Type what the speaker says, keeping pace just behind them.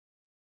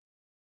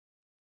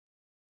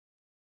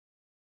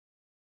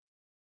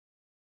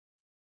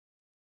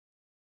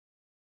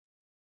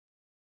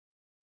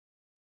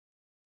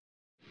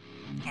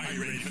Are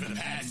you ready for the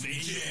PATS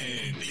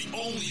Nation? The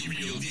only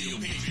real deal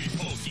Patriots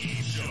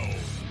postgame show.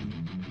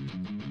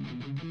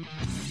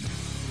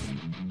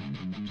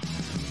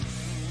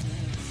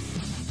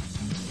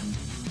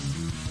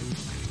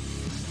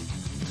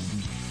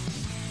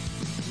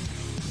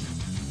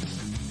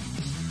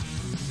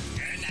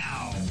 And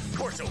now,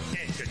 CORSO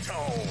and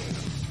CATONE.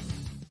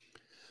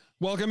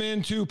 Welcome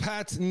into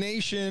PATS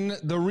Nation,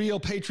 the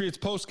real Patriots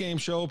postgame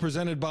show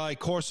presented by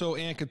CORSO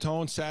and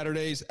CATONE,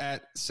 Saturdays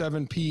at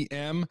 7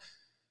 p.m.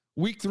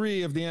 Week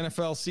 3 of the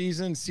NFL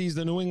season sees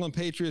the New England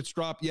Patriots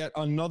drop yet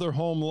another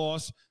home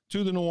loss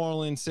to the New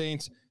Orleans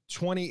Saints,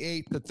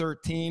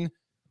 28-13.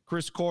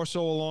 Chris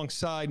Corso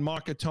alongside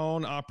Mark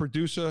CATONE, our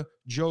producer,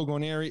 Joe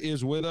Guarnieri,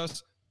 is with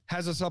us.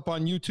 Has us up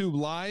on YouTube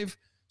live,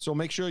 so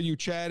make sure you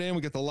chat in.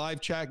 We get the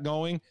live chat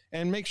going.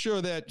 And make sure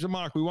that,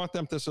 Mark, we want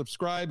them to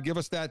subscribe. Give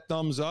us that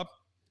thumbs up.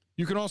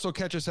 You can also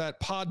catch us at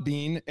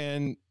Podbean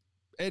and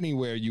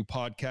anywhere you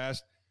podcast.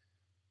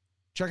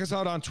 Check us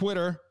out on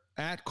Twitter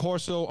at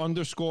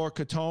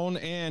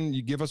Corso_CATONE, and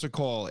you give us a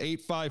call,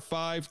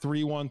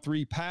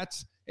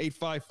 855-313-PATS,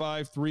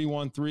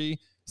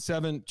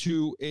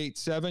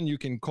 855-313-7287. You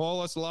can call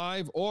us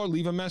live or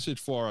leave a message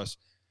for us.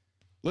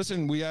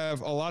 Listen, we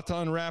have a lot to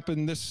unwrap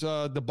in this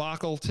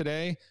debacle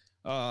today.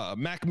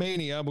 Mac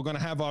Mania, we're going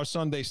to have our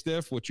Sunday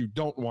Stiff, which you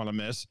don't want to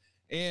miss,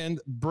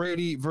 and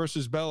Brady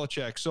versus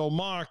Belichick. So,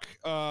 Mark,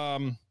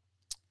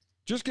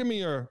 just give me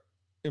your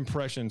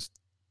impressions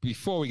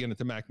before we get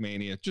into Mac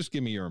Mania. Just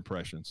give me your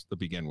impressions to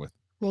begin with.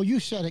 Well, you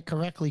said it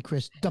correctly,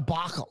 Chris.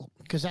 Debacle,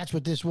 because that's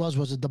what this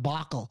was a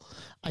debacle.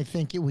 I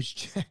think it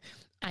was,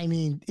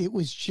 it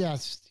was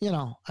just,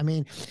 I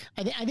think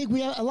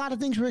we have a lot of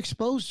things were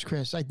exposed,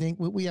 Chris. I think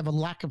we have a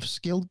lack of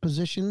skilled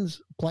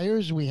positions,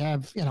 players. We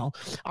have,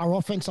 our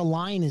offensive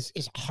line is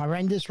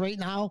horrendous right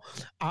now.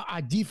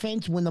 Our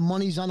defense, when the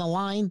money's on the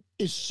line,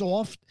 is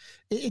soft.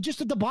 It's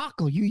just a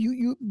debacle.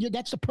 You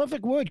that's the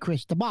perfect word,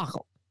 Chris,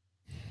 debacle.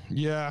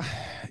 Yeah.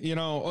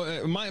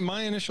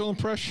 My initial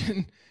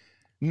impression,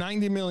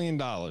 $90 million.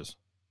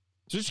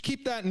 Just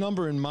keep that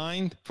number in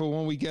mind for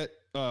when we get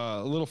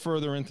a little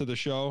further into the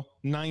show.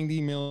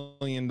 $90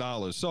 million.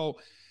 So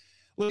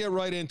let's get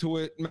right into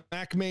it.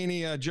 Mac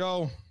Mania,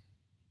 Joe.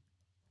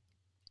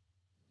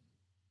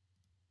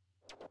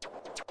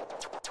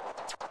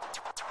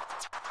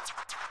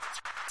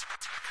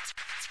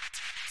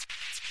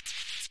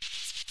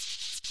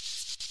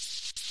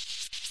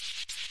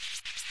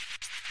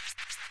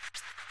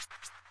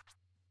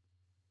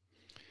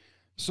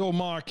 So,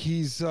 Mark,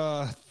 he's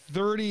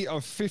 30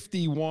 of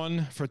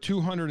 51 for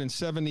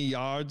 270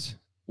 yards,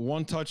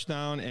 1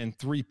 touchdown, and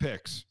 3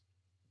 picks.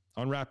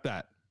 Unwrap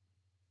that.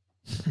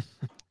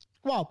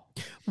 Well,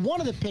 one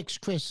of the picks,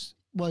 Chris,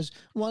 was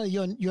one of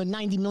your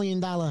 $90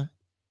 million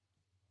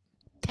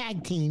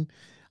tag team.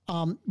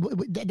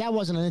 That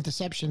wasn't an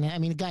interception. I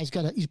mean, the guy's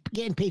he's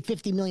getting paid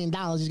 $50 million.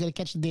 He's going to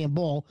catch the damn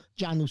ball,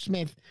 Jonnu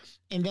Smith.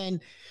 And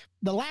then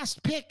the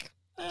last pick,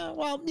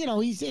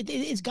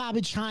 it's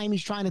garbage time.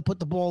 He's trying to put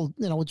the ball,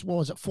 what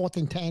was it, 4th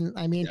and 10?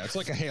 I mean, it's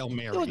like a Hail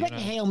Mary. It was like a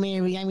Hail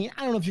Mary. I mean,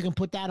 I don't know if you can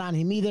put that on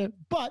him either.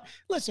 But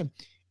listen,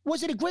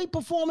 was it a great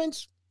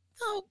performance?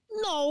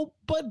 No,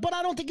 but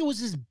I don't think it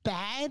was as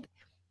bad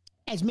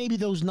as maybe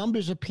those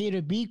numbers appear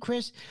to be,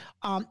 Chris.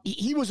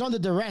 He was under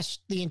duress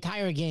the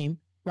entire game,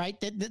 right?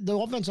 The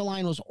offensive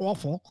line was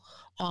awful.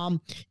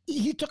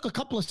 He took a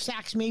couple of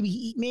sacks,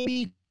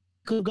 maybe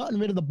could have gotten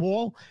rid of the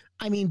ball.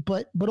 I mean,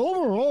 but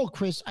overall,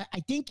 Chris, I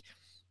think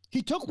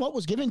he took what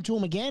was given to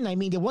him again. I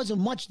mean, there wasn't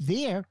much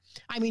there.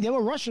 I mean, they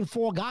were rushing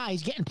 4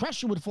 guys, getting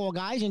pressure with 4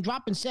 guys, and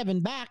dropping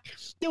 7 back.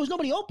 There was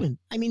nobody open.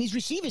 I mean, his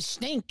receivers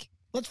stink.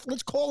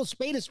 Let's call a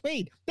spade a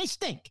spade. They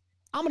stink.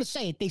 I'm going to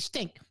say it. They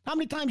stink. How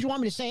many times you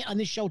want me to say it on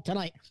this show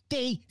tonight?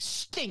 They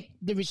stink,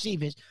 the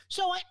receivers.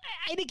 So I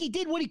think he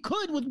did what he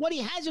could with what he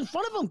has in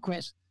front of him,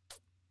 Chris.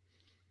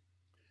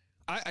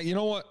 You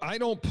know what? I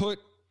don't put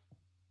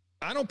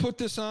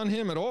this on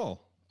him at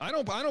all. I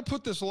don't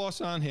put this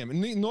loss on him, and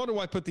nor do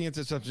I put the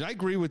interception. I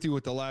agree with you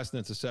with the last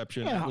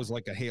interception. Yeah. It was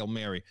like a Hail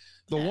Mary.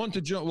 The one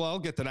to Joe, well, I'll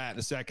get to that in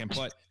a second,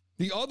 but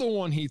the other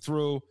one he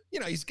threw,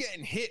 he's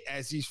getting hit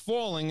as he's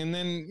falling, and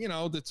then,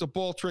 the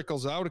ball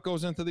trickles out. It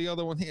goes into the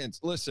other one hands.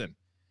 Listen,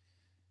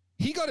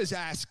 he got his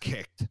ass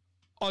kicked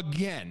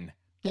again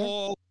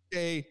all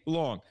day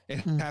long. It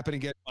happened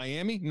against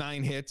Miami,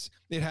 9 hits.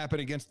 It happened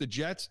against the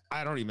Jets.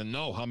 I don't even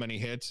know how many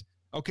hits.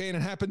 Okay, and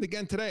it happened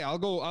again today.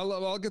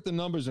 I'll get the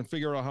numbers and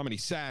figure out how many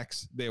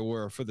sacks there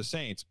were for the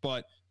Saints.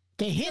 But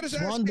the hits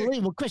were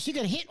unbelievable. Chris, he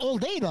got hit all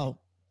day though.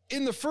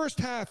 In the first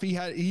half, he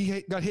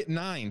got hit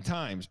 9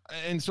 times,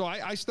 and so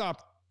I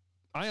stopped.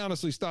 I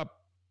honestly stopped,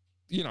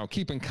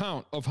 keeping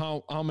count of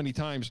how many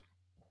times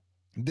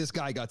this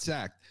guy got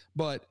sacked.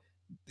 But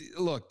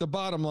look, the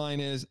bottom line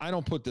is I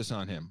don't put this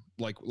on him.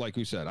 Like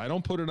you said, I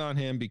don't put it on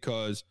him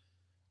because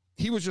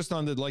he was just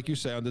under, like you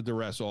say, under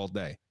duress all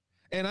day.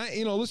 And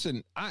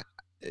listen,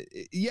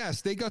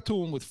 yes, they got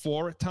to him with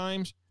 4 at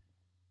times,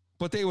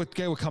 but they were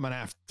coming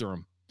after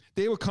him.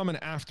 They were coming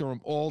after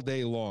him all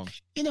day long.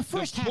 In the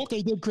first half,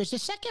 they did, Chris. The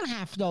second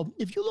half, though,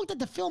 if you looked at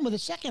the film of the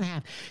second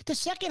half,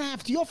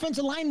 the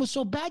offensive line was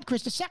so bad,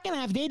 Chris. The second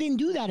half, they didn't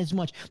do that as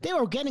much. They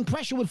were getting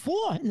pressure with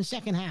 4 in the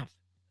second half.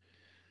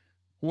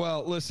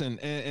 Well, listen,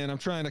 and I'm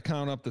trying to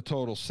count up the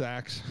total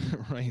sacks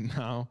right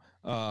now.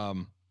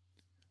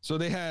 So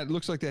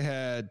looks like they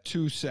had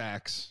 2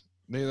 sacks.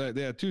 They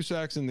had 2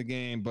 sacks in the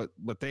game,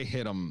 but they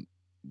hit them.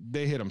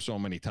 They hit them so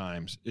many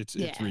times. It's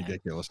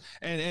ridiculous.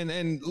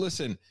 And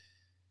listen,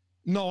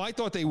 no, I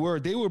thought they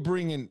were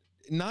bringing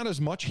not as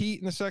much heat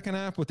in the second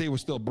half, but they were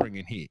still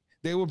bringing heat.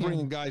 They were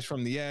bringing guys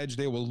from the edge.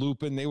 They were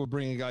looping. They were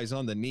bringing guys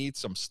underneath,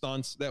 some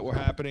stunts that were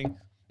happening.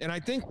 And I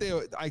think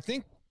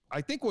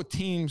what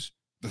teams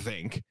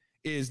think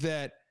is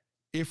that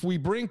if we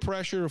bring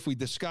pressure, if we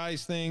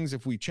disguise things,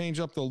 if we change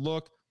up the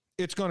look,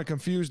 it's going to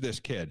confuse this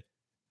kid.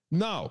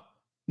 No,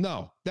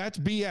 that's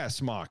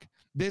BS, Mark.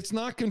 It's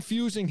not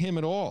confusing him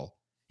at all.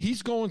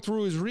 He's going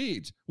through his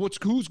reads.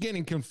 Who's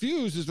getting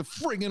confused is the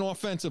friggin'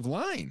 offensive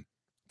line.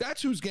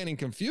 That's who's getting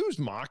confused,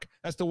 Mark,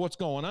 as to what's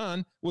going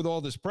on with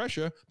all this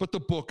pressure. But the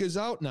book is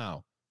out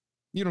now.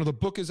 The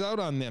book is out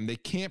on them. They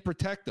can't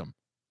protect them.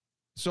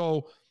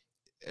 So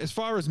as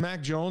far as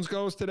Mac Jones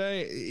goes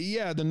today,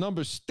 yeah, the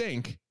numbers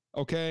stink,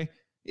 okay?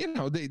 They're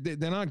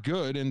not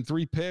good, and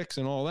 3 picks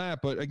and all that.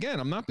 But again,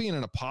 I'm not being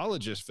an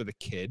apologist for the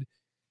kid,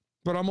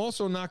 but I'm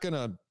also not going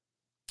to.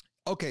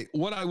 Okay,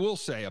 what I will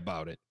say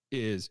about it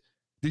is,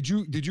 did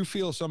you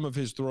feel some of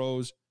his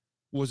throws?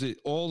 Was it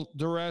all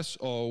duress,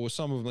 or was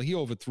some of them, he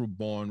overthrew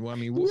Bourne? I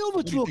mean, he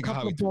overthrew a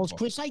couple of balls,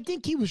 Chris. I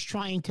think he was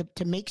trying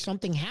to make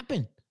something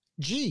happen.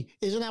 Gee,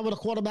 isn't that what a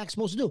quarterback's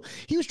supposed to do?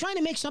 He was trying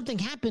to make something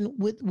happen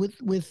with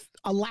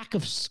a lack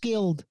of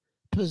skilled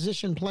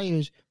position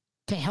players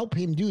to help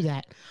him do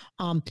that.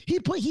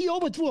 He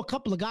overthrew a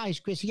couple of guys,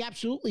 Chris. He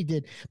absolutely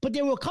did. But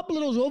there were a couple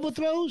of those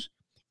overthrows.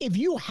 If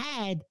you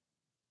had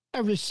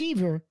a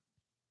receiver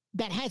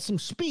that had some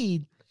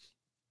speed,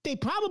 they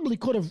probably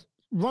could have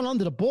run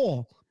under the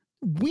ball.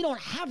 We don't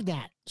have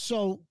that.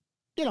 So,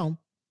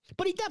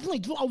 but he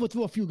definitely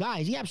overthrew a few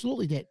guys. He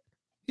absolutely did.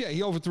 Yeah,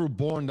 he overthrew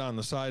Bourne down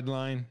the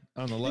sideline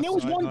on the left. And there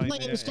was one play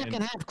in the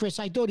second half, Chris.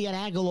 I thought he had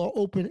Aguilar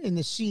open in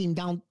the seam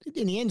down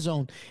in the end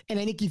zone, and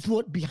I think he threw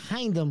it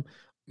behind him.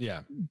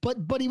 Yeah, but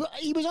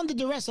he was under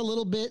duress a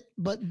little bit.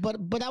 But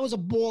that was a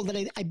ball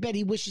that I bet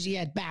he wishes he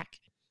had back.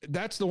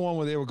 That's the one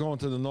where they were going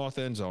to the north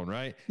end zone,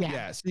 right?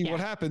 Yeah. See what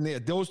happened there.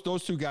 Those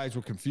 2 guys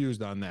were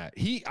confused on that.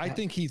 I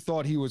think he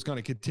thought he was going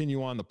to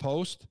continue on the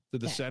post to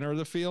the center of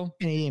the field,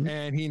 and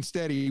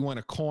instead he went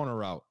a corner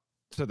route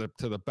to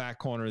the back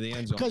corner of the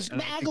end zone. Because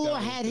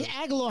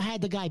Aguilar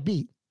had the guy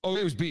beat. Oh,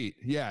 he was beat.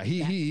 Yeah,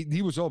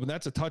 he was open.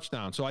 That's a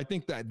touchdown. So I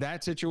think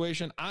that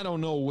situation, I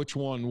don't know which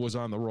one was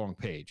on the wrong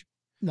page.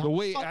 No. The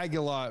way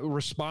Aguilar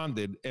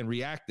responded and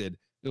reacted,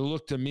 it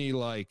looked to me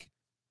like,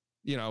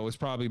 it was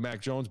probably Mac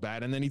Jones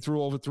bad. And then he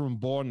threw him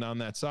Bourne down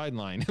that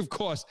sideline. Of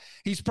course,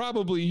 he's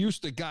probably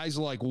used to guys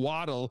like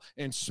Waddle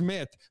and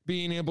Smith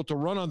being able to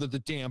run under the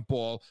damn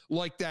ball,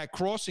 like that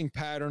crossing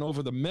pattern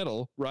over the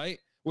middle, right?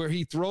 Where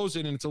he throws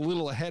it and it's a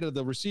little ahead of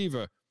the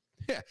receiver.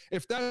 Yeah,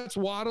 if that's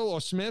Waddle or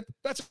Smith,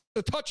 that's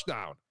a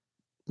touchdown.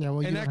 Yeah,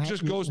 well, and that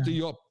just goes to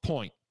your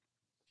point.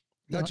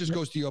 That just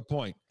goes to your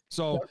point.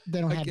 So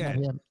they don't have that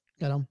here.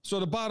 So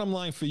the bottom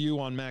line for you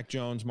on Mac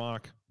Jones,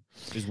 Mark,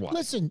 is what?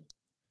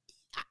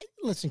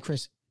 Listen,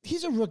 Chris,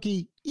 he's a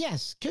rookie.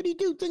 Yes. Could he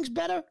do things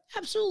better?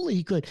 Absolutely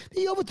he could.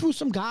 He overthrew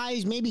some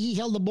guys. Maybe he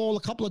held the ball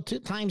a couple of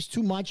times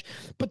too much.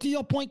 But to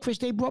your point, Chris,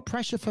 they brought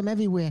pressure from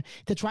everywhere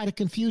to try to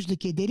confuse the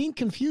kid. They didn't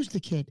confuse the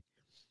kid.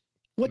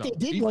 What they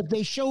did was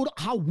they showed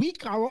how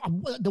weak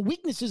the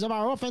weaknesses of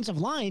our offensive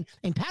line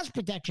and pass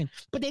protection.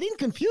 But they didn't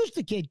confuse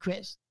the kid,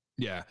 Chris.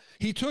 Yeah.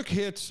 He took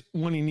hits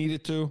when he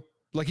needed to.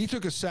 Like, he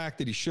took a sack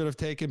that he should have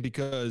taken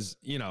because,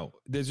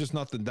 there's just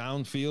nothing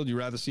downfield. You'd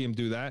rather see him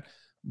do that.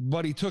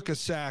 But he took a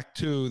sack,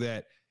 too,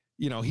 that,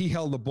 he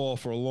held the ball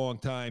for a long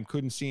time,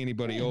 couldn't see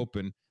anybody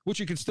open, which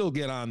you could still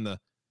get on the,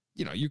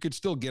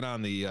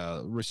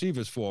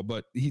 receivers for.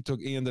 But he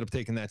ended up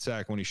taking that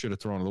sack when he should have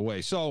thrown it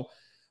away. So,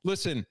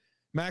 listen,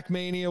 Mac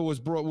Mania was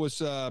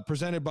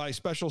presented by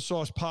Special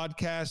Sauce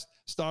Podcast,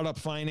 Startup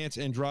Finance,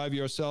 and Drive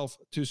Yourself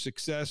to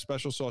Success,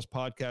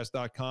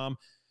 specialsaucepodcast.com.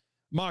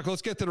 Mark,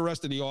 let's get to the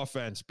rest of the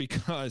offense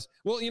because,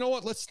 well, you know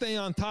what? Let's stay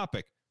on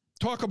topic.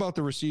 Talk about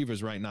the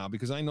receivers right now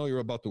because I know you're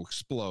about to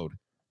explode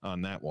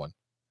on that one.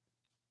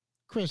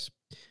 Chris,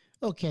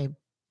 okay.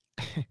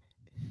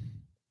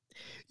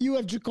 You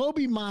have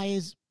Jacoby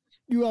Myers.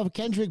 You have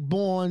Kendrick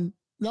Bourne,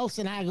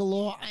 Nelson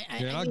Aguilar.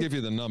 I'll give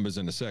you the numbers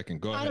in a second.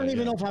 Go ahead. I don't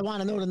even know if I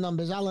want to know the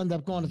numbers. I'll end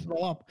up going to throw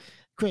up.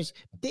 Chris,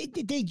 they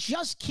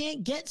just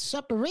can't get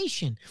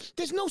separation.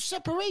 There's no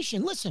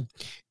separation. Listen,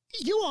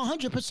 you are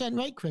 100%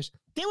 right, Chris.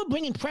 They were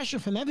bringing pressure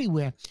from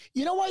everywhere.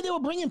 You know why they were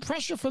bringing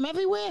pressure from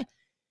everywhere?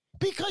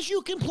 Because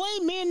you can play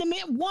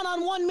man-to-man,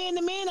 one-on-one,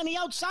 man-to-man on the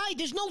outside.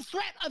 There's no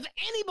threat of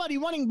anybody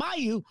running by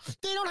you.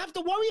 They don't have to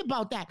worry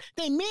about that.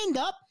 They manned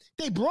up.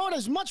 They brought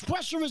as much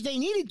pressure as they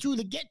needed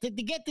to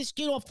get this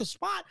kid off the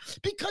spot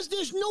because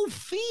there's no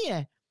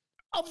fear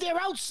of their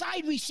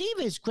outside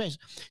receivers, Chris.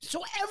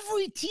 So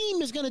every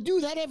team is going to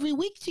do that every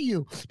week to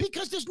you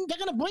because they're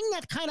going to bring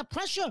that kind of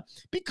pressure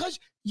because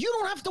you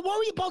don't have to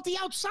worry about the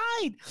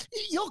outside.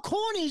 Your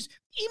corners,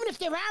 even if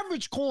they're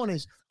average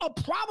corners, are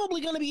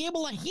probably going to be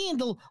able to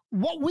handle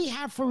what we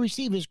have for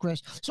receivers,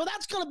 Chris. So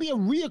that's going to be a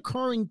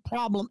reoccurring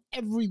problem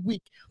every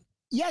week.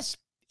 Yes,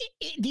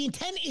 the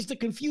intent is to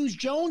confuse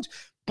Jones,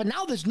 but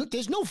now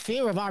there's no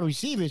fear of our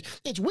receivers.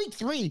 It's week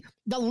 3.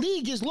 The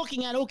league is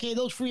looking at, okay,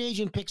 those free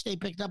agent picks they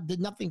picked up did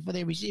nothing for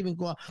their receiving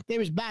core. They're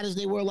as bad as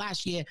they were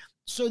last year.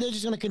 So they're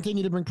just going to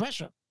continue to bring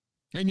pressure.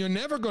 And you're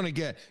never going to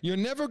get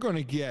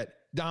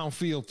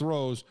downfield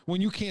throws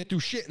when you can't do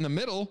shit in the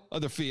middle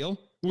of the field,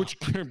 which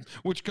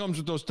comes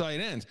with those tight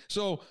ends.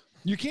 So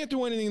you can't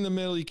do anything in the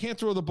middle. You can't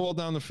throw the ball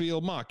down the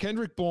field. Mark,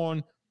 Kendrick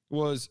Bourne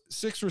was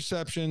 6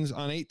 receptions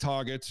on 8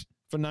 targets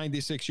for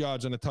 96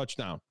 yards and a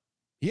touchdown.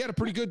 He had a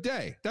pretty good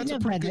day. That's a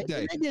pretty good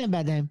day. He did a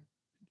bad day.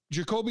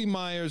 Jacoby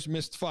Myers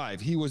missed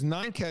 5. He was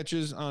 9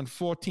 catches on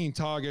 14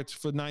 targets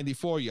for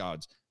 94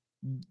 yards.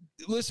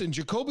 Listen,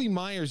 Jacoby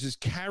Myers is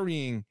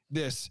carrying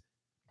this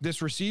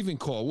receiving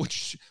core,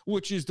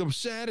 which is the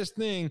saddest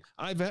thing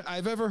I've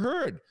ever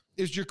heard.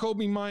 Is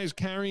Jacoby Myers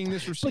carrying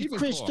this receiving core?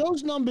 But Chris,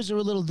 those numbers are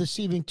a little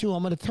deceiving too.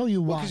 I'm going to tell you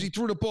why. Because he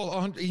threw the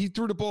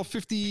ball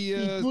 50 he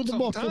threw the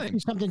ball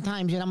 50-something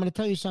times, and I'm going to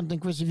tell you something,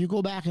 Chris. If you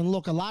go back and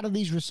look, a lot of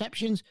these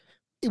receptions,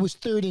 it was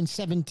 3rd and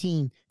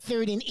 17,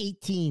 3rd and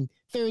 18,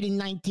 3rd and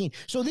 19.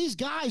 So these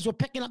guys were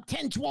picking up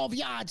 10, 12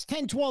 yards,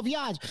 10, 12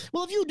 yards.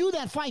 Well, if you do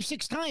that 5,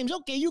 6 times,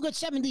 okay, you got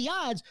 70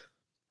 yards.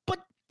 But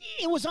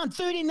it was on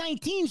 3rd and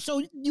 19,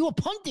 so you were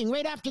punting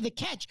right after the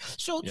catch.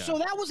 So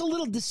that was a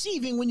little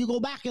deceiving when you go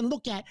back and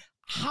look at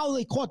how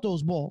they caught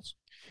those balls.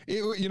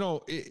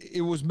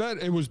 It was better.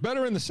 It was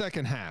better in the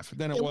second half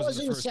than it was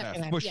in the first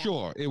half. For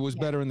sure, it was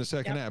better in the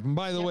second half. And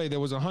by the way,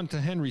 there was a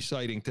Hunter Henry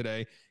sighting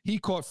today. He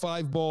caught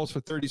 5 balls for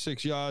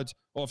 36 yards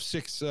off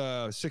 6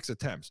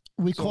 attempts.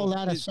 We call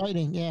that a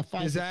sighting. Yeah,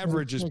 5. His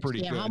average is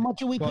pretty good. How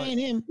much are we paying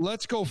him?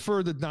 Let's go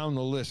further down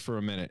the list for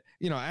a minute.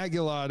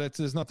 Aguilar.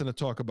 There's nothing to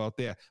talk about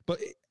there. But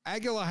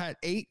Aguilar had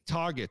 8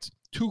 targets,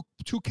 two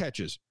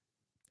catches,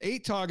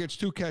 8 targets,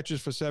 2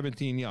 catches for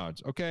 17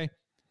 yards. Okay.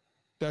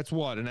 That's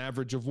an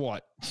average of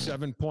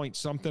 7 point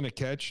something a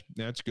catch.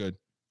 That's good.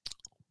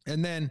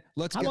 And then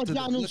let's get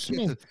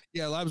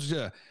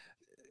to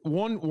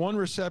one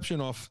reception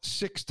off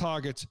 6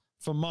 targets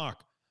for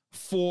Mark,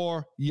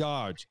 4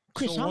 yards.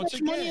 Chris, how much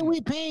money are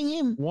we paying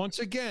him? Once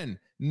again,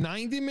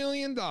 $90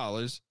 million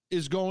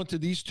is going to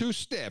these 2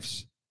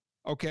 stiffs.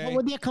 Okay. What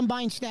were their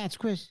combined stats,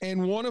 Chris?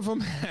 And one of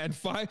them had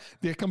 5.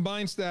 Their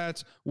combined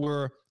stats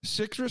were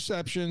 6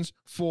 receptions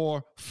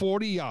for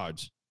 40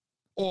 yards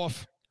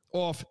off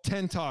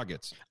 10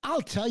 targets.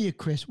 I'll tell you,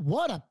 Chris,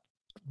 what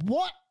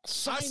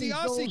Asi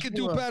could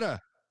do better.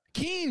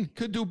 Keene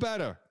could do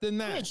better than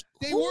that. Chris,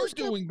 they were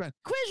doing better.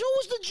 Chris, who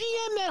was the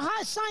GM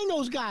that signed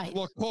those guys?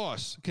 Well,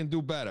 Course can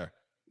do better.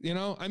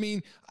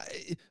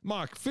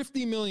 Mark,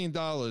 $50 million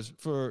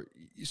for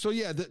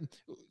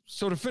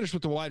so to finish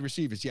with the wide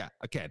receivers,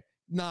 again,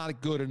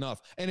 not good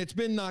enough. And it's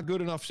been not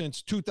good enough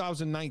since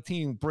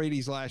 2019,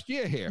 Brady's last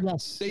year here.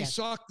 Yes. They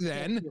sucked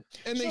then,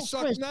 and they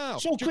suck now.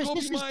 So, Chris,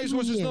 Jacoby Myers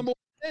was his number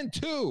 1 and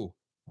 2.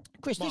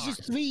 Chris, Mark, this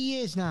is 3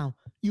 years now.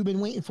 You've been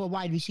waiting for a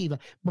wide receiver.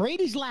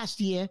 Brady's last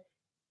year,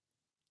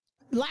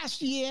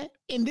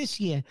 and this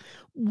year.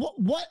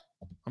 What?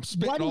 I'm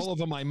spitting all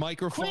over my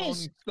microphone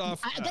Chris,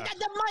 stuff.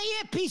 My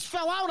earpiece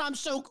fell out. I'm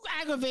so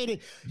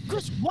aggravated.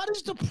 Chris, what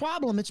is the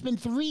problem? It's been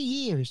 3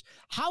 years.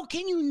 How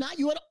can you not?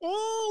 You had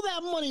all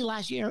that money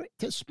last year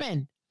to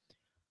spend.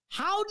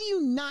 How do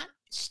you not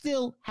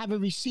still have a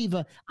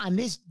receiver on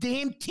this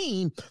damn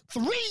team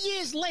 3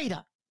 years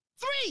later?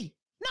 3,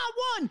 not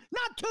 1,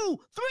 not 2,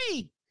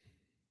 3.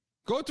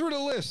 Go through the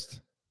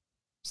list,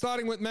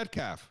 starting with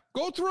Metcalf.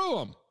 Go through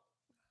them.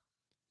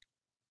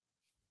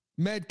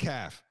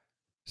 Metcalf.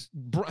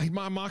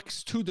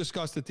 Mark's too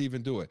disgusted to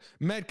even do it.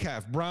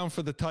 Metcalf, Brown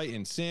for the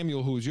Titans,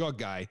 Samuel, who's your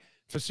guy,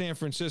 for San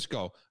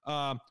Francisco.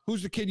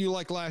 Who's the kid you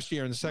liked last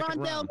year in the second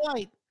round?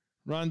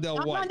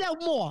 Rondell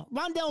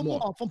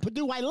Moore from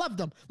Purdue. I loved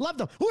him.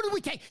 Who did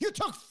we take? You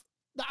took.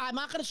 I'm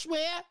not going to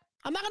swear.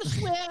 I'm going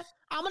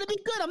to be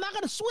good. I'm not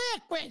going to swear,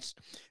 Chris.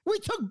 We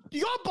took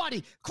your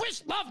buddy,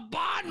 Chris Love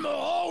Bondmo.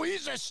 Oh,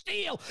 he's a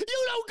steal.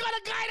 You don't got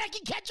a guy that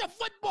can catch a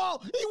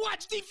football. He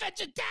watched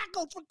defensive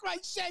tackles, for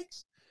Christ's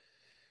sakes.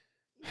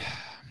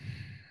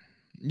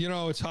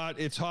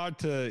 It's hard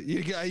to,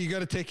 you got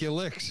to take your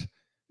licks.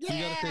 Yeah.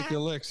 You got to take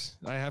your licks.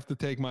 I have to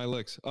take my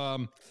licks.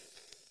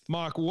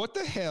 Mark, what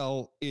the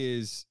hell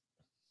is,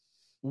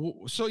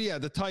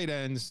 the tight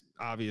ends,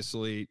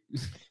 obviously.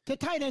 The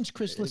tight ends,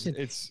 Chris, listen,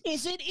 is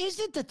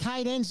it the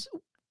tight ends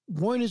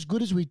weren't as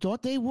good as we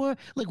thought they were?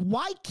 Like,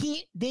 why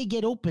can't they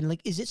get open?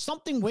 Like, is it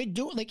something we're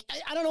doing? Like,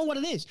 I don't know what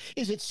it is.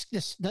 Is it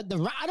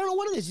I don't know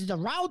what it is. Is it the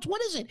routes?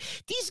 What is it?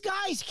 These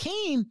guys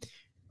came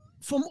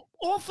from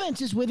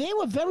offenses where they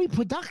were very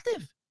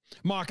productive.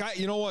 Mark,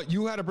 you know what?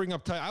 You had to bring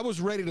up tight. I was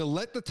ready to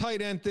let the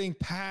tight end thing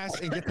pass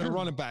and get to the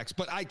running backs,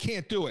 but I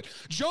can't do it.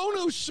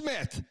 Jonnu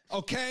Smith,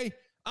 okay?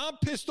 I'm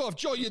pissed off.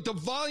 Joe, the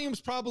volume's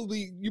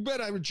probably, you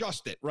better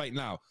adjust it right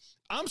now.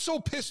 I'm so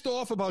pissed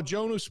off about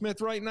Jonnu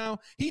Smith right now.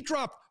 He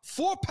dropped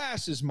 4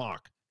 passes,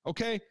 Mark,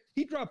 okay?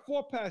 He dropped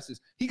 4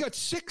 passes. He got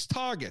 6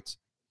 targets.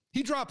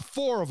 He dropped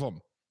 4 of them.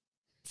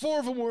 4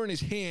 of them were in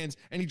his hands,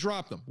 and he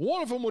dropped them.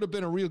 One of them would have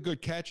been a real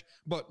good catch,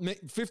 but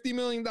 $50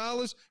 million,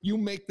 you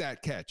make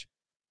that catch.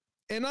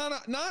 And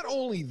not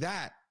only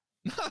that,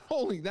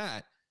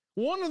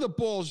 one of the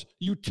balls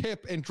you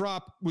tip and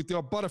drop with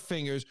your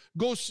butterfingers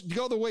goes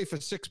the other way for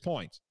 6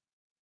 points.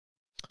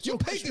 You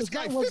paid this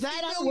guy $50 million.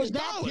 Was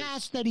that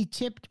pass that he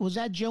tipped, was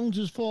that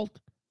Jones's fault?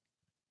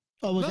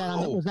 Or was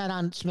that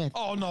on Smith?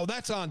 Oh no,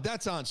 that's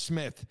on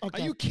Smith.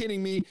 Okay. Are you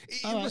kidding me?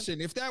 Listen,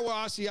 right. If that were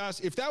Asias,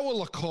 if that were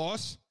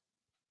Lacoste,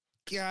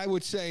 yeah, I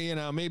would say,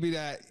 maybe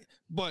that.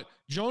 But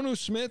Jonnu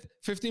Smith,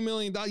 $50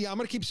 million. Yeah, I'm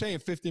going to keep saying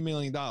 $50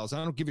 million. I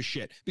don't give a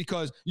shit,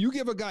 because you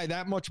give a guy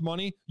that much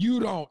money,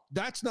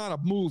 that's not a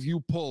move you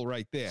pull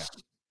right there.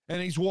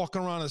 And he's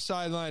walking around the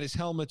sideline, his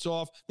helmet's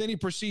off. Then he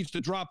proceeds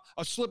to drop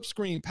a slip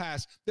screen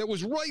pass that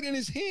was right in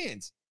his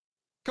hands.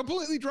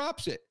 Completely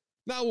drops it.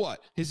 Now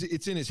what?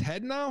 It's in his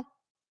head now?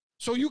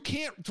 So you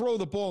can't throw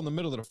the ball in the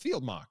middle of the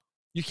field, Mark.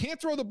 You can't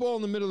throw the ball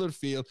in the middle of the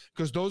field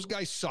because those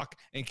guys suck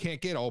and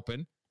can't get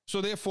open. So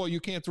therefore, you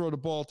can't throw the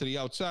ball to the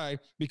outside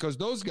because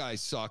those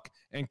guys suck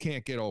and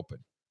can't get open.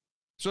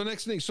 So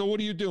next thing, so what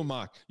do,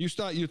 Mark? You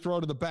throw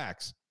to the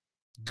backs.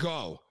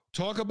 Go.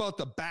 Talk about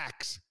the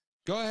backs.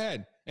 Go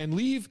ahead and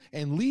leave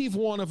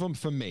one of them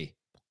for me.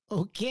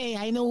 Okay,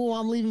 I know who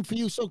I'm leaving for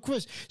you. So,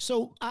 Chris,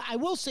 I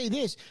will say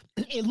this.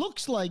 It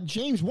looks like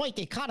James White,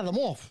 they carted him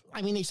off.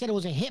 I mean, they said it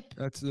was a hip.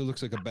 It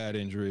looks like a bad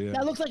injury. Yeah.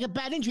 That looks like a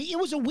bad injury. It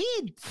was a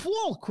weird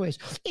fall, Chris.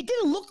 It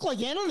didn't look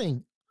like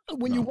anything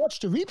when you watch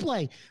the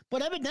replay,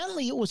 but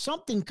evidently it was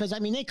something, because, I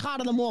mean, they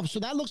carted him off. So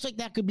that looks like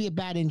that could be a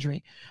bad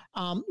injury,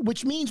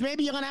 which means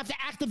maybe you're going to have to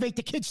activate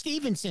the kid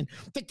Stevenson.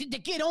 The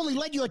kid only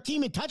led your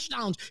team in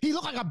touchdowns. He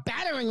looked like a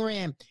battering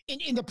ram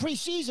in the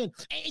preseason.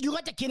 And you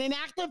let the kid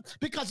inactive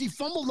because he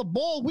fumbled the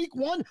ball week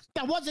 1.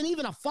 That wasn't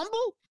even a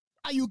fumble.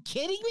 Are you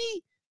kidding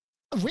me?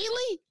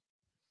 Really?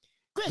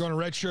 Chris, you're going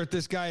to redshirt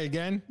this guy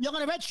again? You're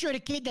going to redshirt a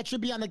kid that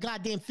should be on the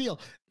goddamn field.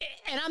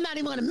 And I'm not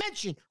even going to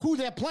mention who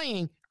they're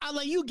playing. I'll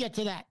let you get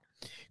to that.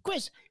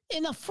 Chris,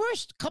 in the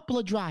first couple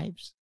of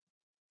drives,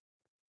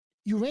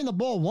 you ran the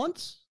ball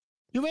once.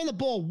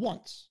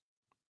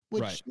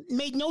 Which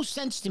made no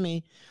sense to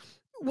me.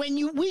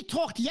 When we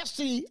talked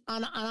yesterday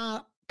on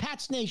our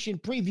Pats Nation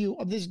preview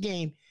of this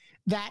game,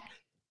 that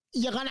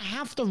you're going to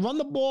have to run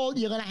the ball.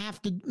 You're going to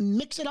have to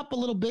mix it up a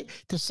little bit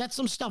to set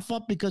some stuff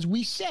up, because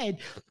we said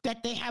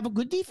that they have a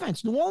good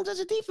defense. New Orleans has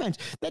a defense.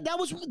 That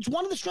was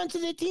one of the strengths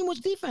of their team was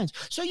defense.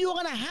 So you're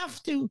going to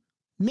have to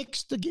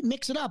mix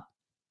it up.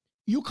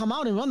 You come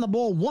out and run the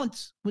ball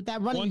once with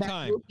that running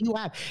back group you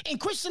have. And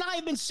Chris and I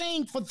have been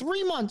saying for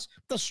 3 months,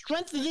 the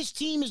strength of this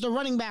team is the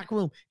running back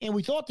room. And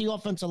we thought the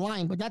offensive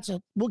line, but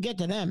we'll get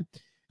to them.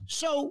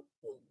 So,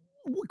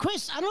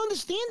 Chris, I don't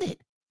understand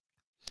it.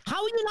 How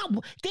are you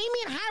not?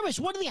 Damian Harris,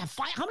 what do they have?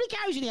 How many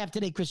carries do they have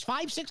today, Chris?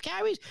 5, 6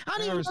 carries? I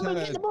don't even remember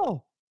getting the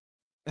ball.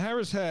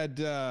 Harris had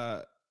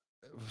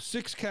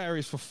 6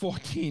 carries for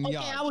 14 yards.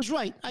 Okay, I was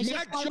right.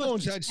 Mac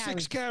Jones had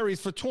 6 carries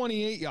for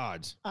 28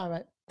 yards. All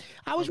right.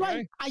 I was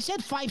right. I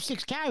said 5,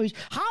 6 carries.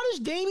 How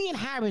does Damian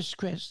Harris,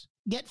 Chris,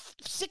 get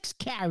 6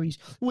 carries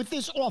with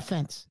this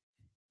offense?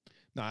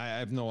 No, I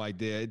have no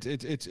idea.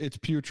 It's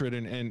putrid,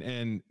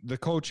 and the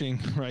coaching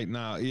right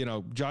now,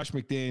 Josh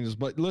McDaniels.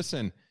 But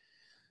listen,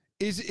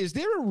 is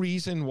there a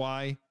reason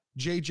why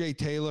J.J.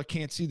 Taylor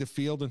can't see the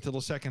field until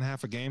the second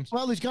half of games?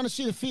 Well, he's going to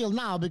see the field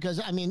now because,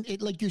 I mean,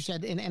 like you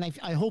said, and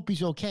I hope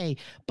he's okay,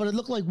 but it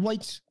looked like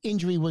White's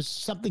injury was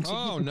something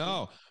significant.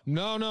 Oh,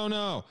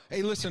 no.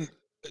 Hey, listen,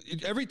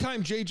 every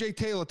time J.J.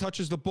 Taylor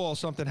touches the ball,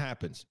 something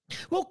happens.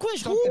 Well,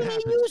 Chris, who are they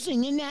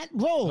using in that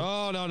role?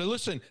 No.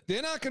 Listen,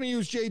 they're not going to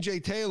use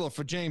J.J. Taylor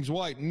for James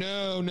White.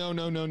 No.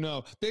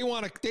 They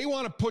want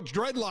to put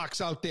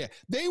dreadlocks out there.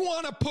 They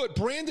want to put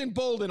Brandon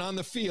Bolden on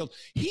the field.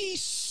 He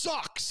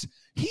sucks.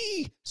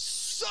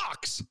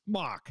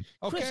 Mark.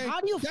 Okay? Chris, how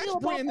do you feel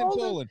about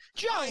Bolden?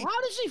 Joe,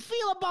 how does he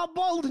feel about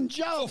Bolden,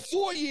 Joe?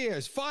 For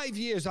 5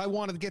 years, I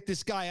wanted to get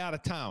this guy out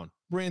of town,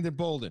 Brandon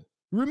Bolden.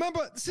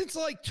 Remember, since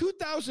like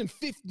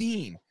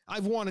 2015,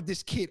 I've wanted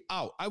this kid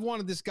out. I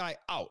wanted this guy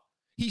out.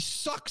 He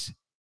sucks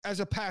as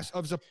a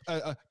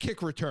kick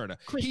returner.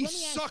 Chris, he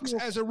sucks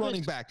as a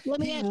running back. He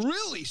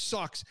really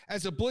sucks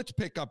as a blitz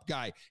pickup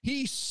guy.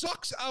 He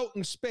sucks out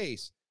in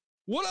space.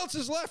 What else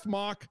is left,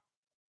 Mark?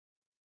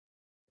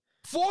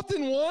 4th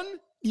and 1?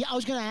 Yeah, I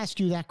was going to ask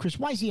you that, Chris.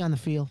 Why is he on the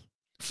field?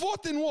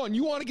 4th and 1.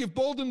 You want to give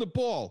Bolden the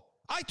ball.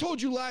 I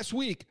told you last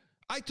week.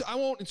 I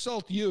won't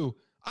insult you.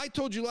 I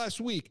told you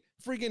last week.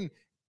 Freaking,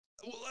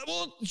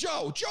 well,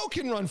 Joe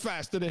can run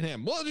faster than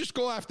him. We'll just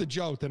go after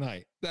Joe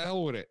tonight. The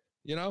hell with it,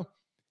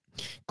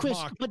 Chris,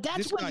 Mark, but that's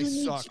this what guy you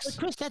need. sucks.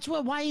 Chris, that's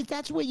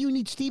where you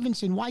need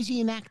Stevenson. Why is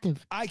he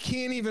inactive? I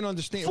can't even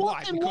understand 4th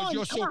why. and Because 1,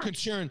 you're so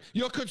concerned.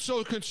 You're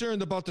so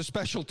concerned about the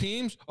special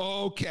teams.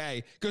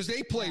 Okay, because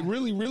they played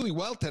really, really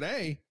well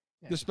today.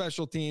 the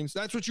special teams.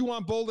 That's what you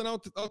want Bolden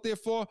out there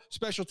for,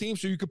 special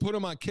teams, so you could put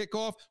him on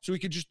kickoff, so he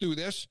could just do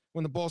this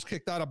when the ball's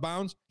kicked out of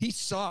bounds. He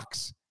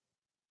sucks.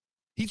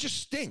 He just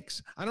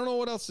stinks. I don't know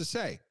what else to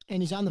say.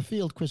 And he's on the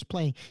field, Chris,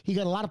 playing. He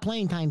got a lot of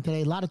playing time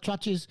today, a lot of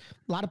touches,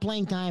 a lot of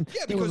playing time.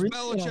 Yeah, because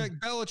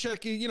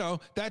Belichick,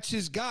 that's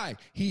his guy.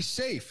 He's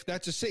safe.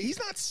 He's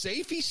not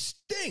safe. He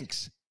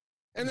stinks.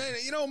 And then,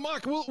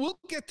 Mark, we'll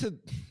get to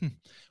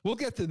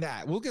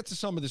that. We'll get to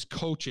some of this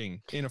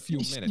coaching in a few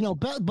minutes.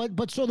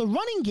 But so the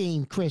running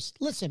game, Chris,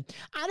 listen,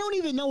 I don't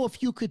even know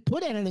if you could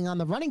put anything on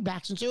the running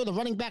backs and say, the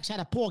running backs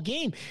had a poor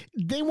game.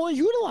 They weren't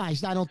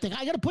utilized, I don't think.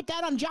 I got to put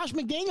that on Josh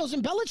McDaniels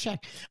and Belichick.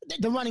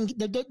 The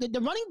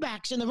running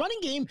backs in the running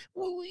game,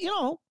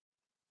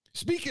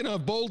 Speaking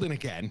of Bolden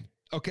again,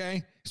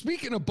 okay?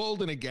 Speaking of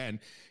Bolden again,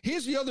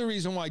 here's the other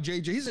reason why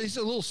JJ, he's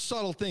a little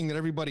subtle thing that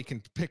everybody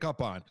can pick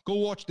up on. Go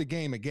watch the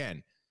game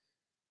again.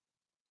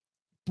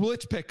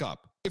 Blitz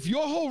pickup. If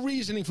your whole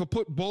reasoning for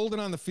put Bolden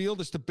on the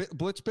field is to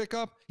blitz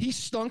pickup, he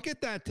stunk at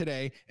that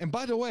today. And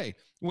by the way,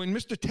 when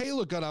Mr.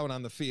 Taylor got out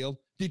on the field,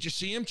 did you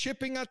see him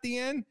chipping at the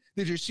end?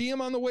 Did you see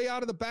him on the way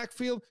out of the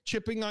backfield,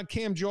 chipping on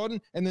Cam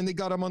Jordan, and then they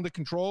got him under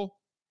control?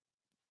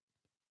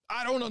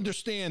 I don't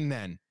understand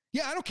then.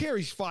 Yeah, I don't care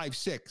he's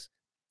 5'6".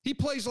 He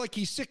plays like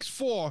he's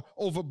 6'4"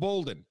 over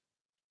Bolden.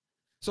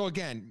 So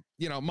again,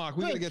 Mark,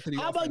 we got to get to the.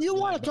 How about you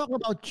want to talk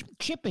about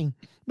chipping?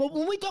 But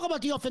when we talk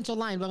about the offensive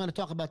line, we're going to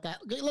talk about that.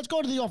 Let's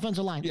go to the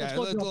offensive line. Yeah,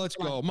 let's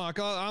go. Mark,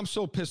 I'm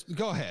so pissed.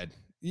 Go ahead.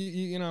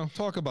 You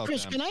talk about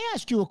Chris, them. can I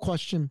ask you a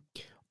question?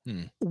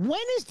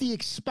 When is the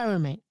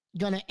experiment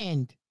going to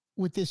end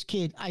with this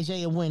kid,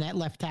 Isaiah Wynn, at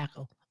left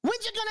tackle?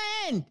 When's it going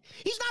to end?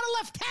 He's not a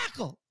left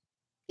tackle.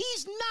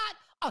 He's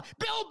not.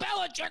 Bill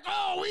Belichick,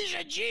 he's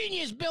a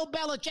genius, Bill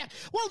Belichick.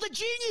 Well, the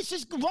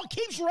genius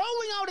keeps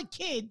rolling out a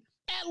kid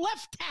at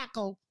left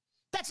tackle.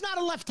 That's not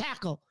a left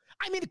tackle.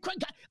 I mean,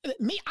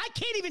 I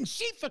can't even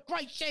see, for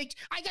Christ's sakes.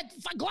 I got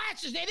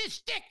glasses, they're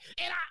this thick,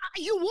 and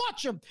you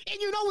watch him, and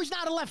he's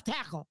not a left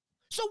tackle.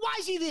 So why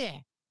is he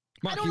there?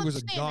 Mark, he was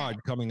a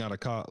guard coming out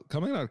of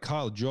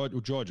college,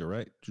 Georgia,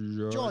 right?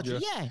 Georgia,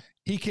 yeah.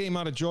 He came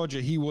out of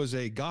Georgia. He was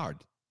a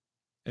guard.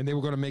 And they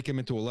were going to make him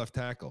into a left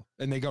tackle.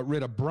 And they got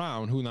rid of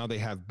Brown, who now they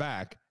have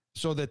back,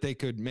 so that they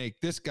could make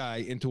this guy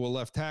into a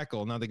left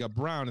tackle. Now they got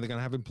Brown, and they're going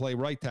to have him play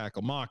right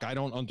tackle. Mark, I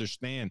don't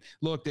understand.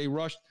 Look, they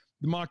rushed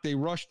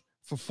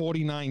for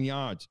 49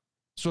 yards.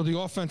 So the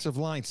offensive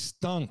line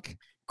stunk.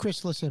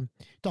 Chris, listen,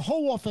 the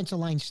whole offensive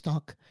line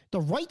stunk.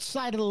 The right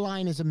side of the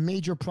line is a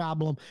major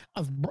problem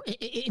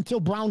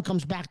until Brown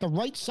comes back. The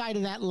right side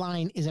of that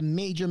line is a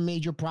major,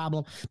 major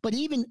problem. But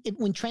even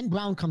when Trent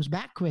Brown comes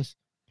back, Chris,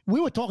 we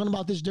were talking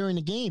about this during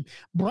the game.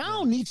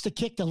 Brown needs to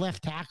kick the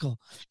left tackle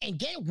and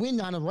get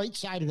Wynn on the right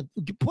side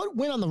put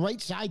Wynn on the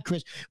right side,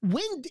 Chris.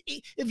 Wynn,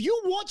 if you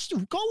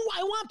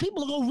I want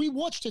people to go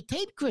rewatch the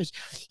tape, Chris.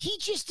 He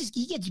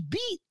gets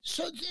beat.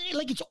 So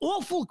it's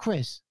awful,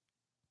 Chris.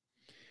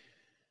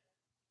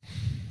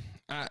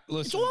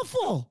 Listen, it's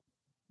awful.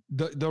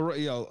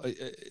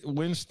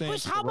 Wynn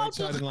stinks. Chris, how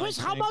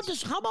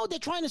about they're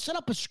trying to set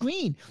up a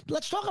screen?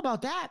 Let's talk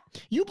about that.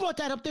 You brought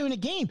that up there in the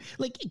game.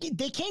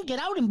 They can't get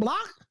out and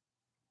block.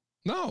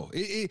 No,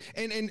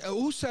 and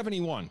who's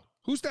 71?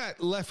 Who's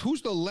that left?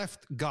 Who's the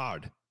left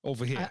guard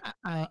over here?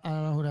 I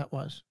don't know who that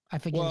was. I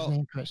forget his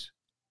name, Chris.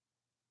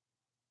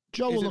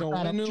 Joe will look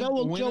that up.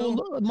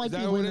 Joe might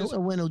be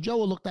a winner. Joe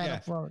will look that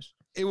up for us.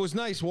 It was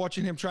nice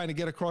watching him trying to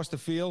get across the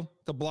field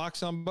to block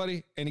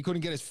somebody, and he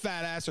couldn't get his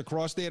fat ass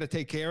across there to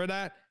take care of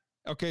that.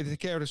 Okay, to take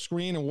care of the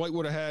screen, and White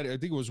would have had, I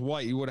think it was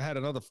White, he would have had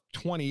another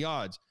 20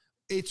 yards.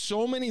 It's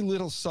so many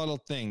little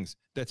subtle things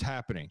that's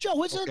happening. Joe,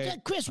 wasn't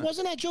that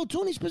Joe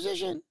Tooney's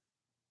position?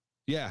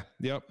 Yeah,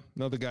 yep.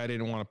 Another guy they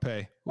didn't want to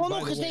pay. Well, no,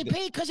 because they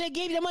paid because they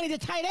gave the money to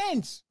tight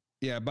ends.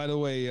 Yeah, by the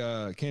way,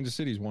 Kansas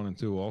City's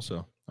 1-2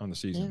 also on the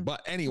season. Yeah.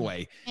 But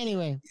anyway.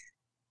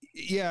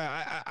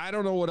 Yeah, I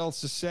don't know what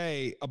else to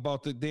say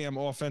about the damn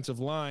offensive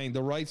line.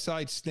 The right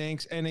side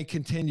stinks, and they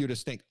continue to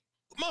stink.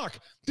 Mark,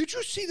 did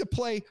you see the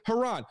play?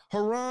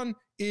 Haran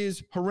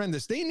is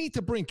horrendous. They need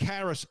to bring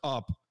Karras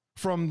up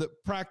from the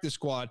practice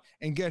squad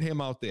and get him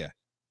out there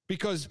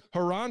because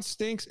Haran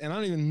stinks, and I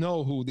don't even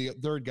know who the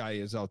third guy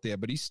is out there,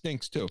 but he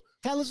stinks too.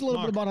 Tell us a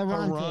little bit about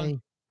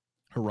Haran.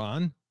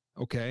 Haran,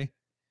 okay.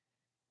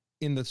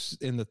 In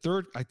the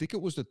third, I think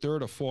it was the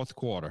third or fourth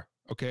quarter,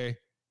 okay.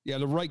 Yeah,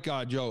 the right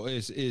guard, Joe,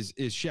 is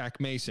Shaq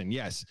Mason,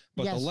 yes.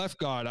 But the left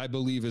guard, I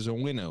believe, is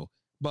Owinu,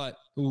 but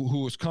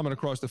who was coming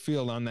across the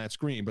field on that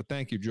screen. But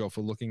thank you, Joe,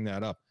 for looking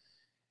that up.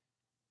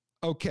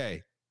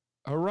 Okay.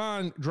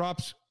 Haran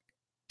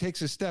takes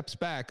his steps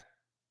back.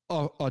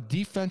 A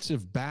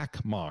defensive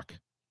back, Mark,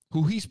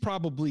 who he's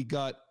probably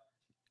got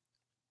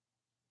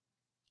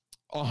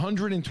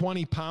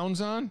 120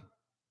 pounds on,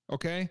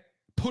 okay?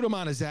 Put him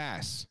on his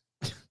ass.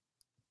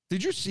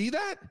 Did you see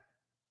that?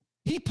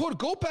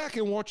 Go back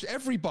and watch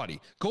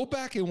everybody. Go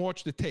back and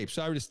watch the tape.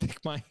 Sorry to stick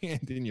my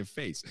hand in your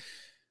face.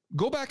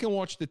 Go back and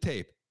watch the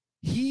tape.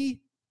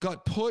 He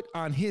got put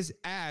on his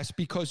ass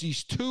because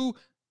he's too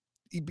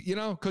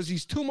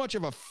much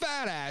of a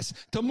fat ass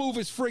to move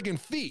his friggin'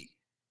 feet.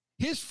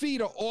 His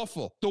feet are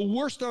awful. The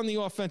worst on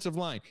the offensive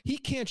line. He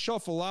can't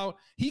shuffle out.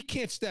 He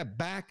can't step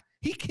back.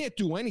 He can't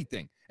do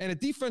anything. And a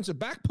defensive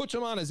back puts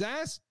him on his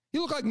ass. He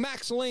looked like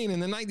Max Lane in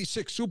the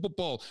 96 Super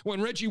Bowl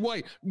when Reggie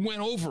White went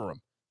over him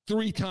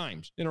 3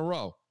 times in a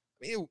row.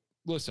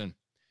 Listen,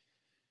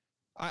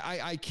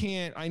 I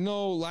can't. I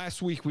know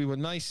last week we were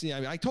nice.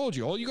 I told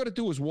you, all you got to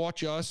do is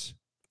watch us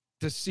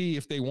to see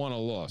if they won or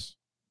lost.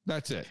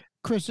 That's it.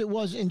 Chris, it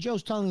was, and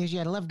Joe's telling us,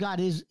 the left guard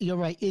is, you're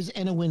right, is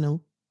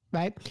Enowinu,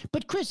 right?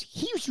 But Chris,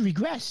 he's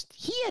regressed.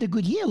 He had a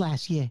good year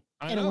last year.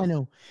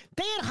 Enowinu.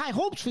 They had high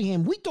hopes for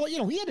him. We thought,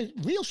 he had a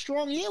real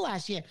strong year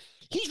last year.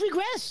 He's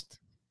regressed.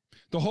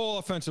 The whole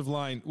offensive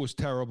line was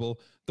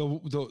terrible.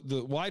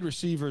 The wide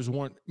receivers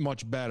weren't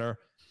much better.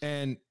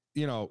 And,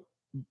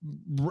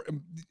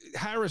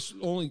 Harris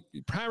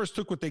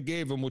took what they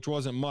gave him, which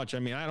wasn't much. I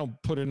mean, I don't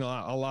put in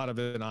a lot of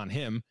it on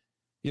him.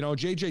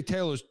 J.J.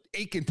 Taylor's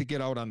aching to get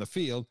out on the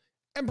field,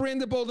 and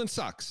Brandon Bolden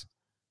sucks.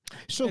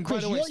 So, and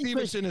Chris, by the way,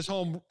 Stevenson is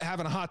home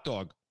having a hot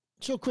dog.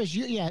 So, Chris,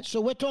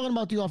 so we're talking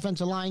about the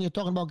offensive line. You're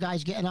talking about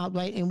guys getting out,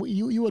 right? And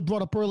you had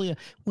brought up earlier,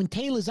 when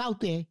Taylor's out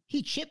there,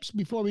 he chips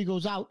before he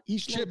goes out. He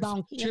slowed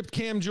down. Chipped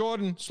Cam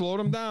Jordan, slowed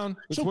him down.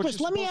 So, Chris,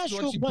 let me ask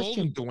you a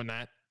question. Doing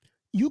that.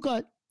 You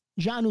got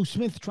Jonnu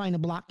Smith trying to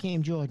block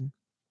Cam Jordan.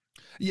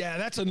 Yeah,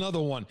 that's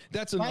another one.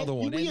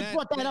 You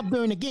brought that up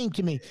during the game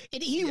to me.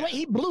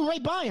 He blew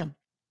right by him.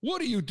 What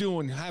are you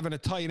doing having a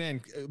tight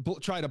end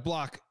try to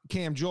block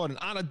Cam Jordan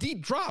on a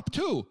deep drop,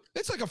 too?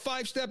 It's like a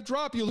 5-step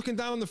drop. You're looking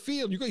down the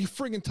field. You got your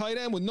friggin' tight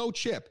end with no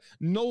chip,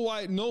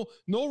 no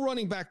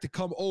running back to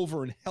come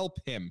over and help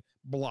him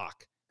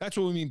block. That's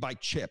what we mean by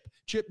chip.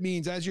 Chip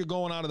means as you're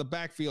going out of the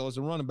backfield as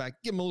a running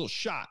back, give him a little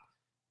shot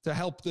to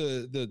help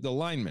the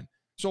lineman.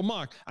 So,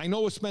 Mark, I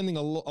know we're spending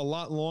a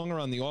lot longer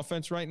on the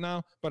offense right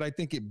now, but I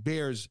think it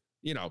bears,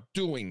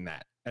 doing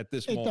that at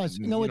this moment. It does.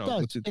 No, it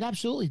does. It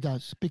absolutely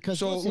does.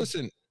 Because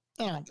listen.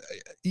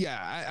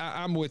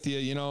 I'm with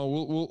you.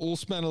 We'll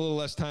spend a little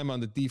less time on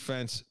the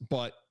defense,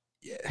 but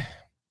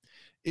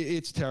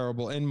it's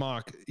terrible. And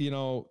Mark,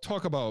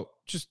 talk about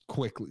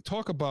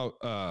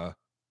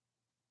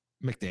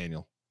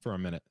McDaniel for a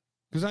minute,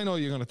 because I know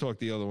you're going to talk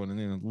the other one and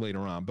then later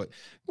on. But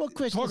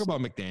Chris, talk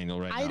about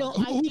McDaniel right now.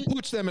 Who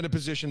puts them in a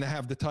position to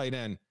have the tight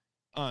end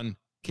on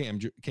Cam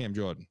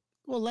Jordan?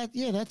 Well,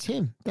 that's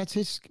him. That's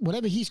his,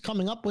 whatever he's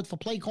coming up with for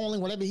play calling,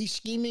 whatever he's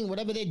scheming,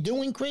 whatever they're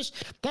doing, Chris,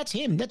 that's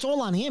him. That's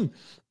all on him.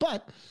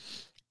 But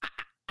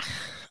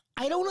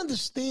I don't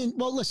understand.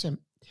 Well, listen,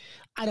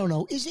 I don't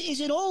know. Is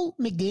it all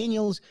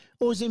McDaniels,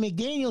 or is it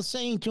McDaniels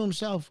saying to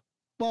himself,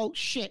 well,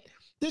 shit,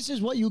 this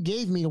is what you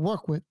gave me to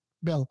work with,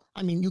 Bill.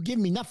 I mean, you give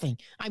me nothing.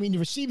 I mean, the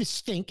receivers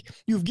stink.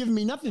 You've given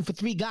me nothing for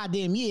 3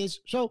 goddamn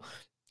years. So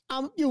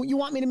you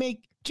want me to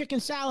make chicken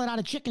salad out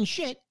of chicken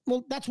shit?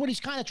 Well, that's what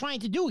he's kind of trying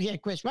to do here,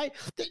 Chris, right?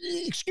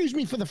 Excuse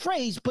me for the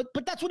phrase, but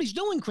that's what he's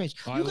doing, Chris.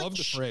 I love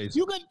the phrase.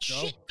 You got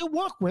shit to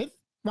work with,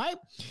 right?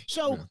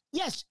 So,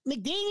 yes,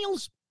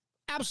 McDaniels,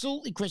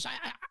 absolutely, Chris.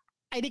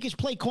 I think his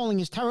play calling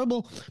is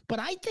terrible, but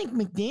I think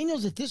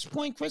McDaniels at this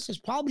point, Chris, is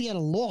probably at a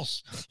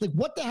loss. Like,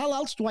 what the hell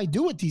else do I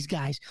do with these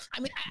guys? I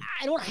mean,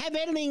 I don't have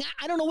anything.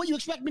 I don't know what you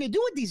expect me to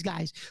do with these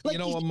guys. Like, you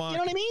know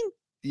what I mean?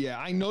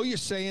 Yeah, I know you're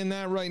saying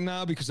that right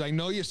now because I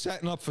know you're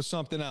setting up for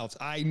something else.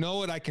 I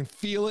know it. I can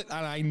feel it.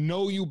 And I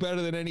know you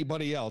better than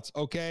anybody else.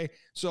 Okay.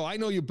 So I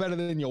know you better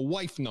than your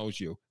wife knows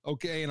you.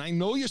 Okay. And I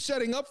know you're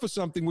setting up for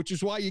something, which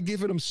is why you're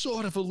giving them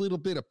sort of a little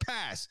bit of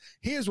pass.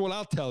 Here's what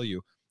I'll tell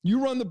you.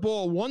 You run the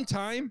ball one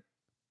time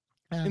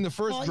in the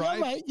first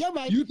drive. You're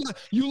right.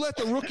 You let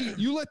the rookie,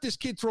 you let this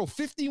kid throw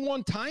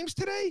 51 times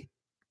today.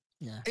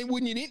 Yeah. And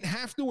when you didn't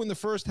have to in the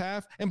first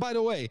half. And by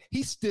the way,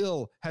 he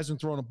still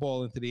hasn't thrown a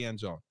ball into the end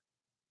zone.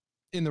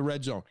 In the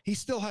red zone. He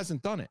still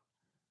hasn't done it.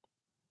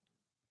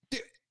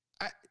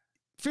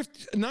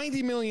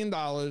 $90 million,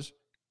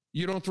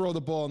 you don't throw the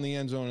ball in the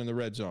end zone in the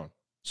red zone.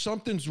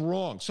 Something's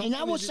wrong. And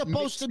that was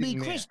supposed to be,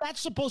 Chris,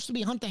 that's supposed to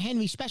be Hunter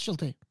Henry's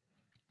specialty.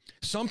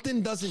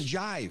 Something doesn't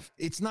jive.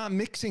 It's not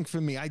mixing for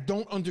me. I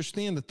don't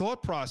understand the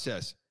thought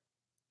process.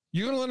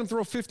 You're going to let him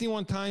throw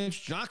 51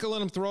 times. You're not going to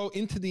let him throw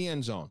into the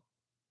end zone,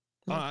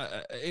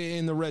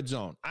 in the red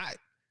zone.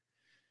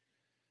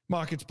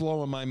 Mark, it's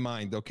blowing my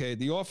mind. Okay,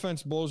 the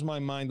offense blows my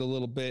mind a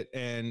little bit,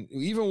 and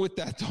even with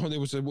that, though, it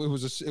was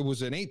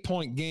an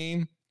 8-point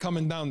game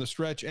coming down the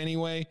stretch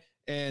anyway.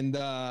 And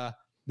the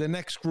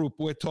next group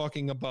we're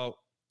talking about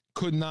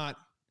could not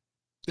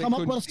come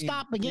up with a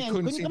stop again.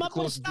 Couldn't come up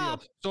with a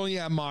stop. So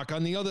yeah, Mark.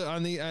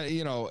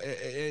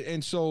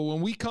 And so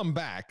when we come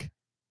back,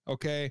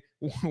 okay,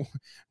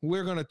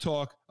 we're going to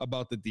talk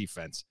about the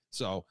defense.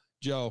 So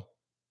Joe,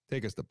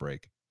 take us to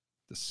break.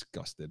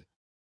 Disgusted.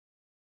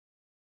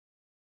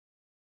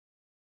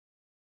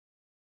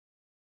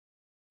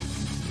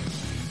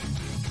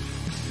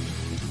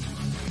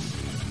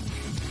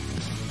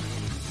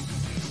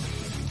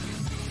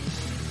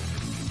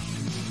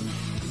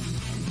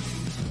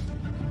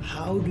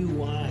 How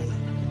do I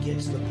get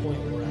to the point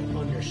where I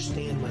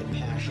understand my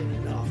passion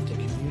enough to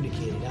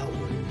communicate it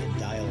outward and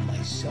dial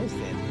myself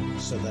in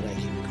so that I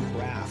can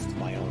craft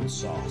my own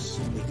sauce.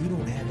 But you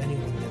don't have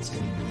anyone that's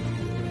going to give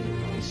you the right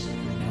advice.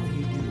 Now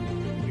you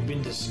do. We've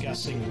been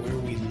discussing where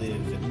we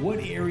live and what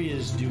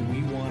areas do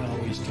we want to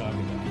always talk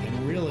about.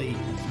 And really,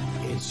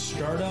 it's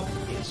startup,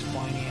 it's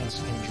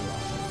finance, and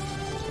drop.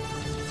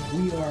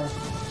 We are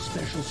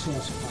Special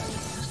Sauce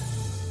Podcast.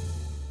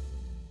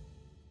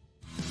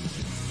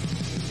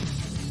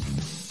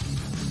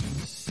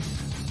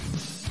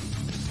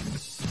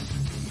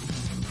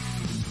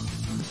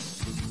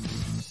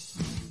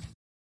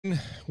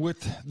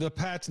 With the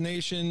Pats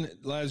Nation,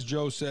 as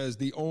Joe says,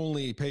 the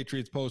only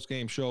Patriots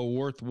post-game show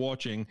worth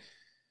watching.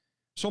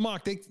 So,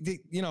 Mark, they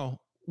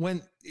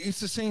when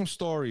it's the same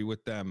story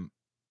with them,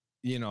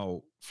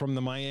 from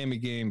the Miami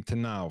game to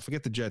now.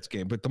 Forget the Jets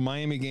game, but the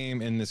Miami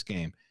game and this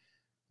game.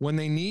 When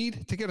they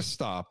need to get a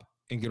stop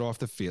and get off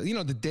the field,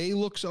 the day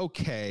looks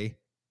okay,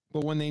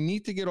 but when they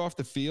need to get off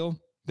the field,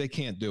 they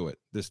can't do it,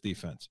 this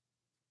defense.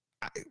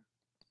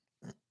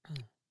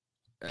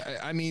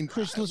 I mean,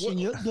 Chris,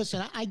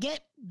 listen. I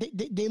get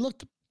they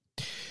looked.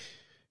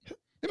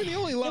 I mean, they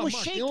only allowed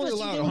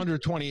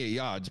 128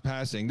 yards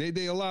passing.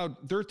 They allowed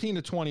 13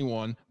 to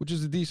 21, which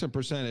is a decent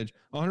percentage.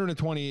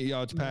 128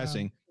 yards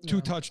passing, 2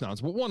 touchdowns.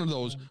 But one of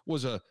those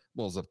was a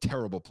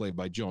terrible play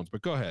by Jones.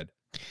 But go ahead.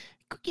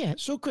 Yeah.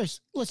 So, Chris,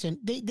 listen.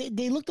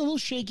 They looked a little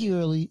shaky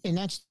early, and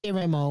that's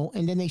their MO.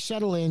 And then they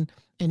settle in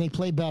and they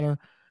play better.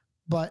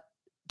 But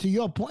to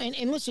your point,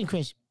 and listen,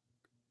 Chris.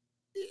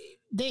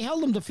 They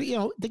held him to,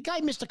 the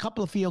guy missed a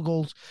couple of field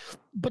goals,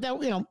 but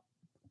that,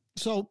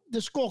 so the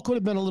score could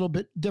have been a little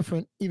bit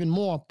different, even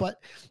more. But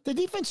the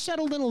defense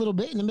settled in a little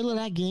bit in the middle of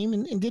that game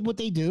and did what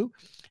they do.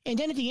 And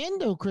then at the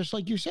end, though, Chris,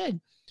 like you said,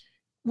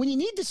 when you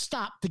need to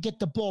stop to get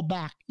the ball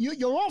back,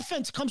 your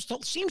offense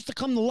seems to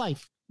come to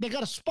life. They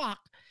got a spot.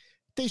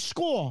 They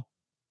score.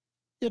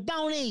 You're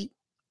down 8.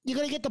 You're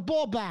going to get the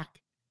ball back.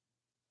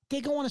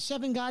 They go on a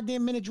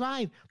 7-minute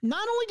drive.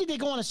 Not only did they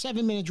go on a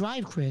 7-minute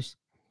drive, Chris,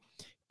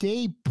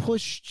 they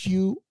pushed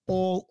you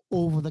all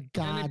over the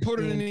goddamn and they put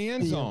it in the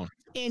end zone.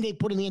 And they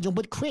put it in the end zone.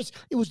 But Chris,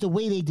 it was the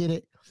way they did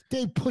it.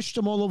 They pushed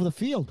them all over the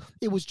field.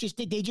 It was just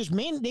they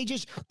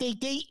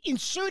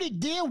inserted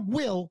their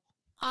will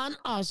on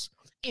us,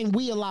 and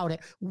we allowed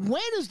it.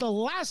 When is the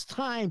last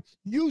time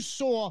you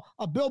saw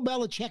a Bill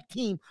Belichick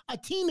team, a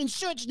team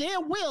inserts their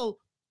will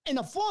in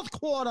the fourth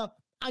quarter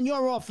on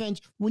your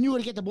offense when you were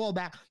to get the ball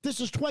back?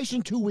 This is twice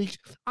in 2 weeks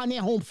on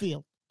their home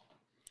field.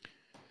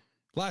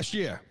 Last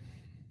year.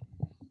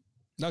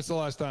 That's the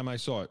last time I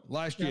saw it.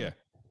 Last year.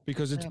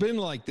 Because it's been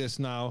like this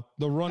now.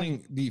 The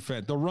run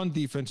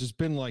defense has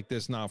been like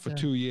this now for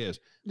 2 years.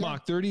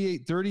 Mark,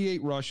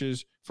 38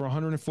 rushes for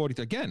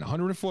 140. Again,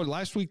 140.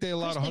 Last week they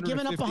allowed 150.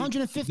 They're giving up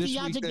 150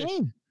 yards a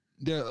game.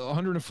 They're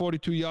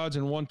 142 yards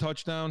and 1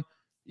 touchdown.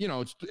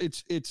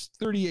 It's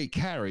 38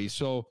 carries,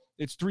 so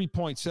it's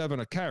 3.7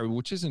 a carry,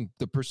 which isn't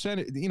the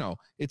percentage.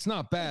 It's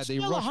not bad. They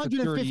rushed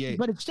 38,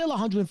 but it's still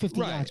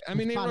 150 right. yards. I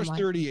mean, they rushed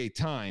 38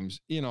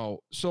 times.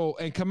 So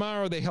and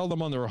Kamara, they held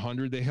him under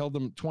 100. They held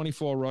him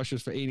 24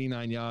 rushes for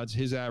 89 yards.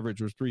 His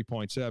average was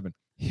 3.7.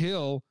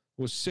 Hill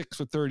was 6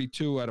 for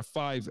 32 out of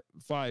 5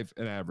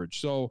 an average.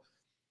 So,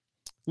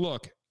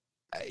 look,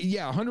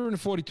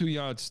 142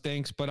 yards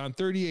stinks, but on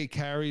 38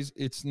 carries,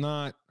 it's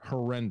not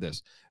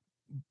horrendous.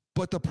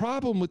 But the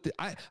problem with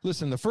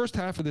the first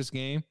half of this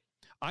game,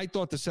 I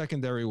thought the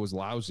secondary was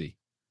lousy.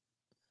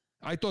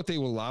 I thought they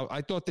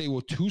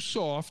were too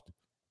soft.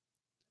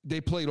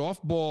 They played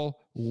off ball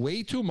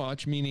way too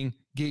much, meaning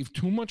gave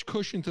too much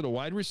cushion to the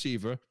wide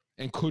receiver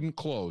and couldn't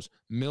close.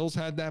 Mills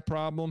had that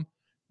problem.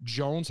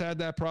 Jones had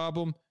that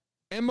problem.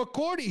 And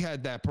McCourty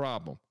had that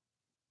problem.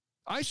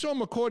 I saw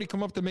McCourty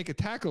come up to make a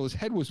tackle. His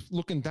head was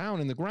looking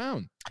down in the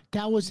ground.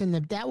 That was on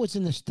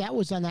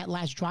that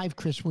last drive,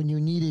 Chris, when you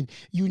needed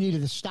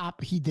to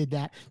stop. He did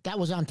that. That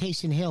was on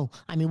Taysom Hill.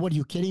 I mean, what are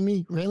you kidding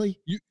me? Really?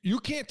 You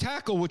can't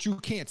tackle what you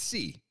can't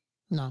see.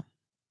 No.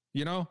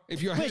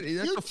 If you're Chris,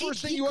 that's the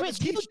first thing you ever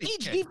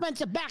teach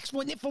defensive backs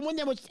from when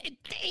they was 8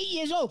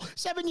 years old,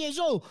 7 years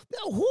old.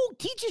 Who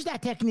teaches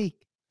that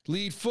technique?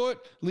 Lead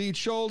foot, lead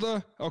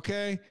shoulder,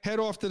 okay? Head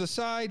off to the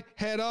side,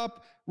 head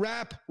up,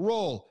 wrap,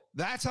 roll.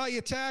 That's how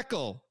you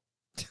tackle.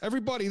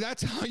 Everybody,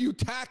 that's how you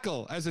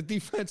tackle as a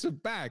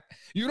defensive back.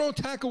 You don't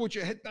tackle with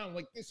your head down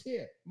like this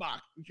here,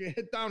 Mark. With your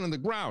head down on the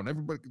ground.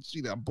 Everybody can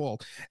see that ball.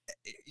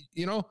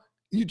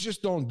 You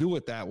just don't do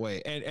it that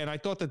way. And I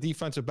thought the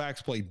defensive backs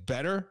played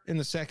better in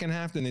the second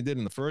half than they did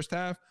in the first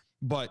half.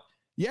 But,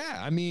 yeah,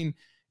 I mean,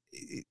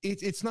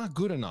 it's not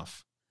good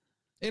enough.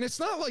 And it's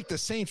not like the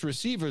Saints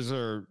receivers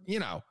are,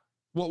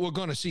 what we're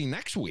going to see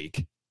next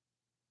week.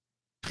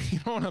 You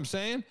know what I'm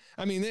saying?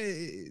 I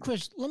mean,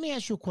 Chris, let me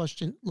ask you a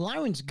question.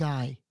 Lawrence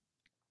Guy,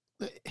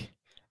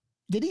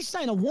 did he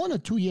sign a 1 or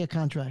 2 year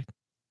contract?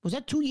 Was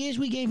that 2 years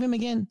we gave him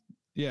again?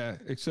 Yeah,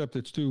 except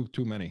it's too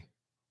many.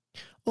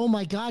 Oh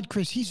my God,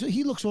 Chris,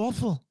 he looks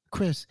awful.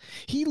 Chris,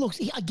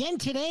 again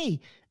today.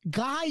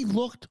 Guy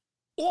looked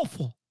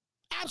awful,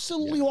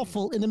 absolutely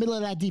awful in the middle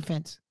of that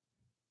defense.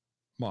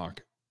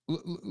 Mark,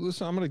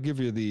 listen, I'm going to give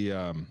you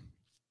the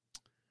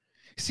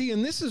see,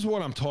 and this is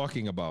what I'm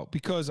talking about,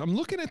 because I'm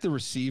looking at the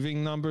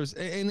receiving numbers,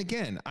 and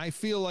again, I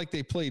feel like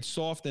they played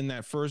soft in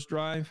that first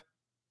drive.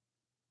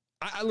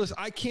 Listen,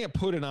 I can't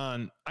put it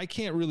on. I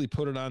can't really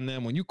put it on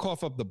them when you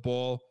cough up the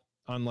ball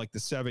on like the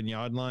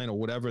 7-yard line or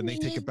whatever, and they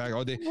take it back.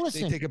 They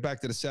take it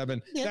back to the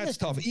 7. That's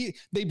tough.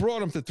 They brought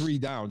them to 3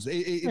 downs.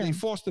 They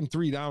forced them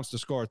 3 downs to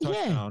score a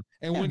touchdown,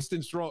 and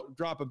Winston's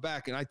dropping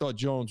back. And I thought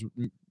Jones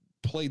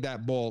played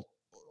that ball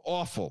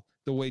awful,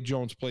 the way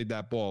Jones played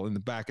that ball in the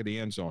back of the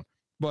end zone.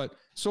 But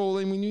so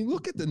when you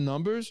look at the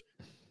numbers,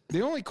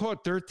 they only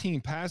caught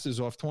 13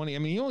 passes off 20. I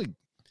mean,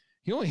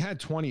 he only had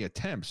 20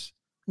 attempts.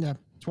 Yeah.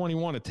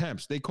 21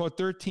 attempts. They caught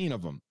 13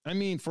 of them. I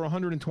mean, for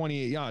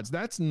 128 yards.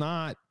 That's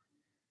not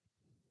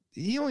 –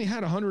 he only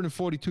had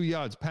 142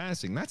 yards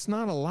passing. That's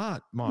not a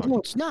lot, Mark. No,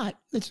 it's not.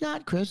 It's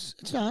not, Chris.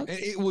 It's not.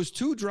 It was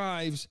 2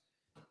 drives.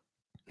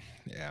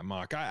 Yeah,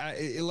 Mark.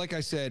 Like I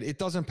said, it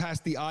doesn't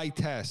pass the eye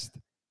test.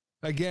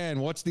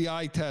 Again, what's the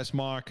eye test,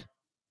 Mark?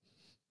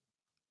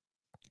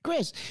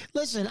 Chris,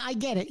 listen, I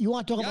get it. You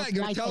want to talk about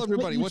the eye test. Tell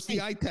everybody, what's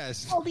the eye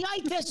test? Well, the eye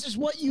test is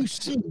what you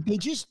see. They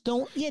just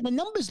don't. Yeah, the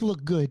numbers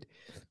look good,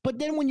 but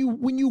then when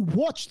you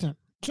watch them,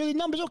 so the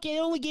numbers, okay,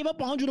 they only gave up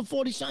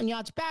 140-something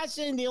yards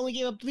passing. They only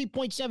gave up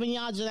 3.7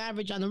 yards on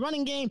average on the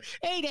running game.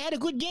 Hey, they had a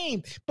good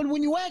game. But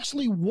when you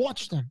actually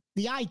watch them,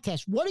 the eye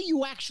test, what are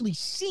you actually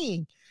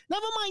seeing?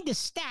 Never mind the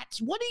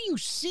stats. What do you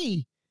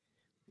see?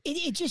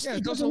 It just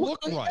it doesn't look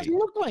right. It doesn't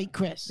look right,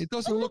 Chris. It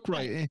doesn't look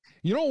right.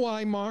 You know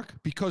why, Mark?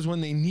 Because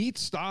when they need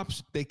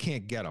stops, they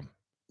can't get them.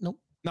 Nope.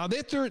 Now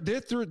their third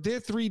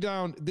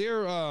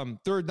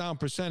down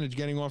percentage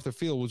getting off the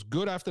field was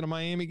good after the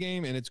Miami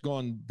game, and it's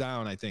gone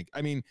down, I think.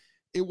 I mean,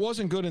 it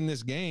wasn't good in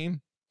this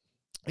game.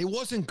 It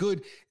wasn't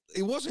good.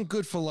 It wasn't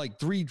good for like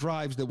 3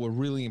 drives that were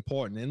really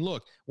important. And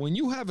look, when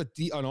you have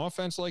an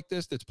offense like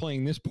this that's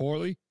playing this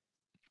poorly,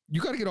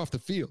 you got to get off the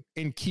field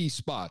in key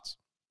spots.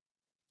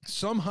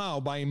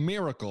 Somehow, by a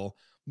miracle,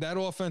 that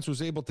offense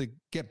was able to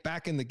get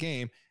back in the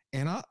game.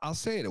 And I'll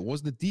say it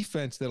was the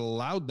defense that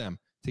allowed them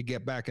to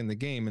get back in the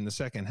game in the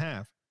second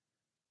half.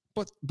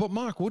 But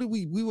Mark, what did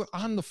we were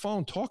on the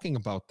phone talking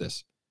about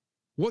this.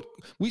 What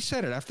we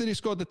said it after they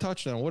scored the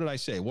touchdown. What did I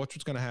say? What's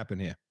going to happen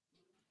here?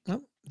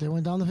 Oh, they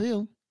went down the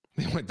field.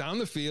 They went down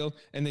the field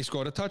and they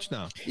scored a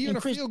touchdown. Even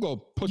Chris, a field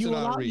goal puts it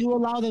out of reach. You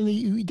allow them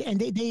and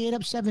they ate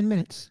up 7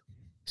 minutes.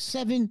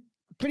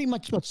 Pretty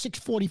much about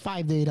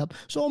 6:45 they ate up.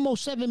 So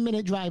almost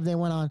 7-minute drive they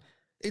went on.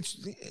 It's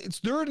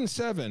 3rd and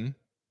 7.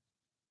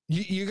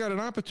 You got an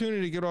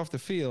opportunity to get off the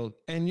field,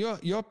 and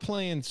you're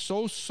playing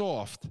so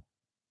soft.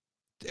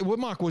 What,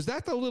 Mark, was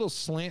that the little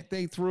slant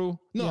they threw?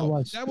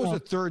 No, that was a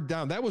 3rd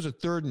down. That was a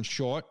 3rd and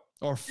short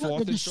or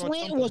 4th and short.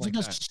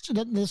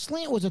 The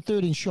slant was a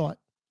 3rd and short.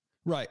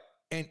 Right.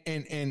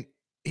 And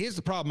here's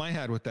the problem I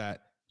had with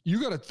that.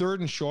 You got a 3rd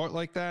and short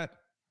like that,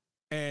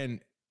 and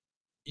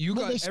you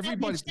got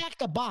everybody. They stacked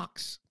the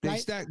box. They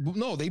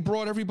they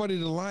brought everybody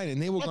to the line,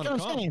 and they were going to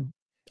come. Saying.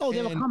 Oh,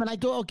 they were coming. I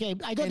thought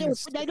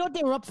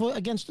they were up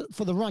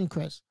for the run,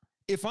 Chris.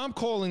 If I'm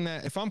calling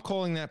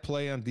that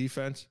play on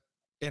defense,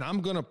 and I'm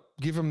going to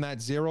give them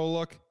that 0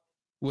 look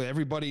with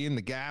everybody in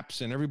the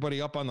gaps and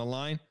everybody up on the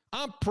line,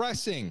 I'm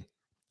pressing.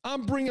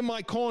 I'm bringing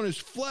my corners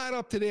flat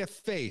up to their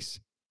face,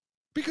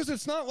 because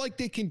it's not like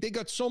they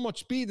got so much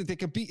speed that they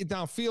can beat you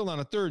downfield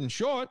on a 3rd and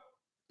short.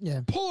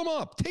 Yeah. Pull them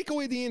up. Take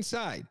away the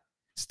inside.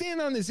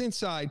 Stand on his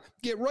inside,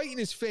 get right in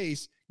his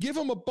face, give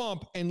him a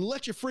bump, and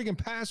let your friggin'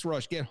 pass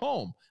rush get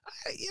home.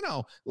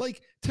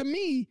 To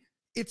me,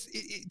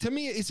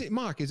 is it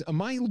Mark?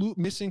 Am I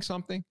missing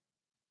something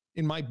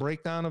in my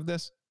breakdown of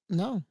this?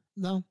 No,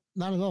 not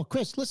at all.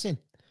 Chris, listen.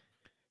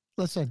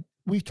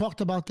 We've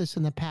talked about this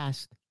in the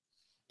past.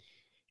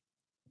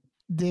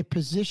 Their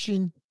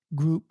position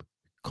group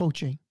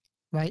coaching,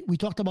 right? We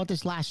talked about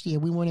this last year.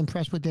 We weren't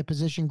impressed with their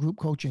position group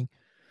coaching.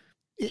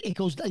 It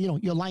goes,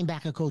 your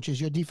linebacker coaches,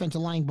 your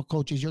defensive line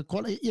coaches, and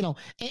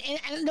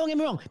don't get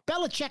me wrong,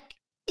 Belichick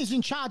is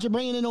in charge of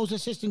bringing in those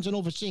assistants and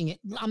overseeing it.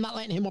 I'm not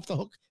letting him off the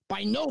hook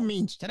by no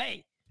means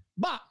today.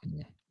 But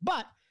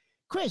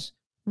Chris,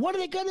 what are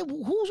they got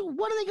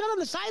on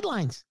the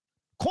sidelines?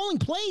 Calling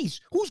plays.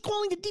 Who's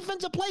calling the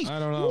defensive plays? I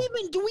don't know.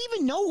 Do we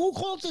even know who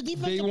calls the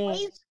defensive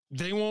plays?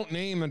 They won't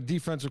name a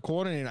defensive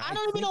coordinator. I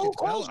don't even know who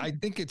calls. I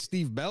think it's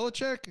Steve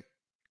Belichick,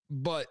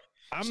 but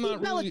Steve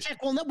Belichick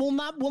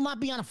will not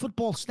be on a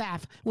football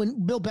staff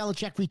when Bill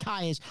Belichick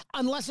retires,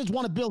 unless it's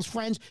one of Bill's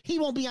friends. He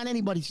won't be on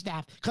anybody's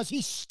staff because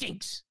he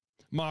stinks.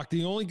 Mark,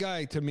 the only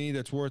guy to me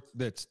that's worth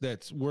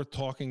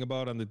talking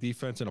about on the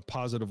defense in a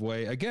positive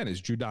way again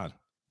is Judon.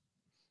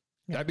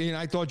 Yeah. I mean,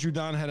 I thought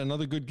Judon had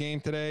another good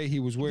game today. He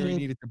was where he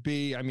needed to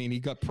be. I mean, he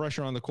got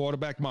pressure on the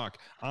quarterback. Mark,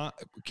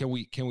 can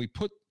we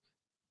put?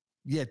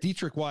 Yeah,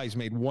 Dietrich Wise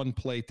made 1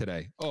 play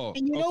today. Oh,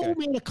 and know who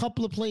made a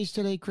couple of plays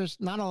today, Chris?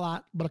 Not a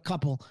lot, but a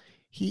couple.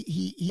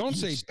 He don't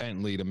say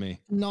Bentley to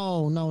me.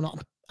 No.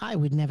 I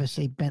would never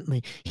say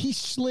Bentley. He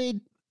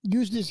slid,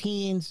 used his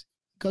hands,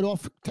 got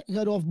off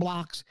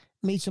blocks,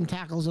 made some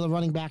tackles of the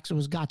running backs. It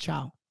was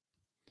Gachow.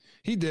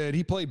 He did.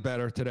 He played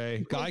better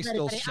today. Guy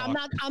still sucked.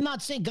 I'm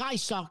not saying Guy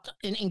sucked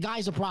and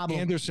Guy's a problem.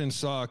 Anderson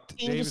sucked.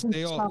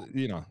 They all,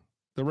 you know,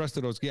 the rest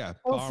of those, yeah.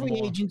 All free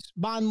agents.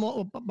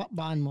 Bondmore.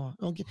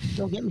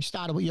 Don't get me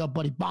started with your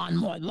buddy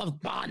Bondmore. I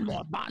love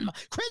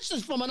Bondmore. Chris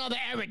is from another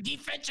era.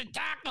 Defensive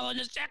tackle in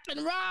the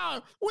second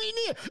round.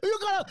 You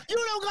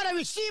don't got a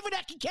receiver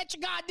that can catch a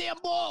goddamn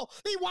ball.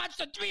 He wants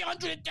the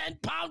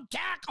 310-pound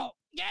tackle.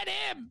 Get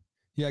him.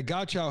 Yeah,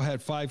 Gottschall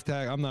had 5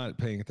 tackles. I'm not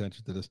paying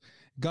attention to this.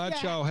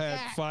 Gottschall had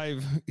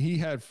 5. He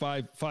had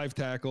five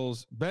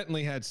tackles.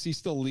 Bentley he's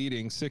still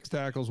leading 6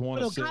 tackles,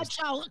 1 assist.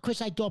 Gottschall,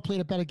 Chris, I thought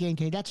played a better game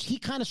today. He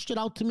kind of stood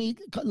out to me.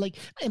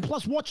 And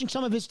plus watching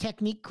some of his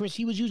technique, Chris,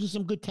 he was using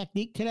some good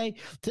technique today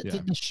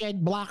to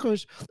shed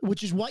blockers,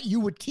 which is what you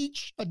would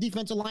teach a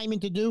defensive lineman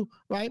to do,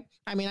 right?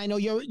 I mean, I know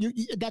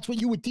that's what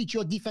you would teach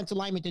your defensive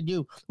lineman to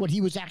do, what he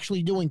was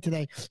actually doing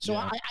today. So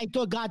I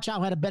thought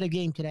Gottschall had a better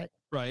game today.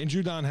 Right, and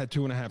Judon had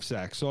 2.5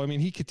 sacks. So I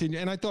mean, he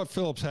continued, and I thought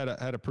Phillips had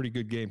a pretty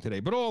good game today.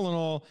 But all in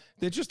all,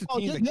 they're just a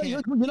team that can't.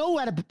 You know who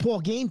had a poor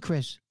game,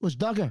 Chris? Was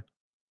Duggar.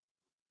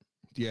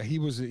 Yeah, he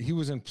was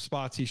in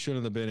spots he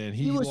shouldn't have been in.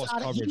 He lost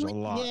coverage a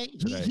lot.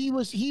 Yeah, he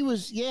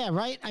was. Yeah,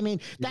 right. I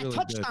mean, that really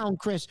touchdown,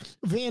 Chris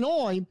Van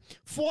Noy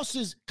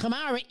forces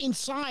Kamara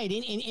inside,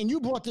 and you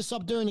brought this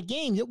up during the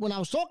game when I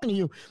was talking to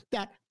you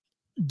that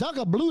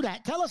Duggar blew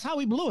that. Tell us how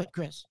he blew it,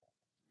 Chris.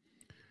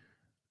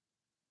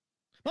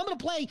 Remember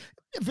the play?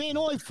 Van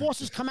Noy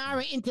forces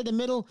Kamara into the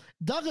middle.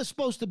 Duggar's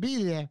supposed to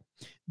be there.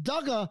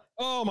 Duggar.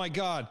 Oh my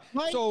God!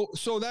 Right?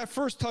 So that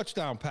first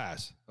touchdown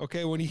pass,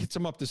 okay, when he hits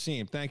him up the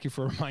seam. Thank you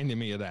for reminding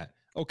me of that.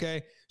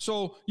 Okay,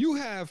 so you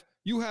have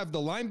the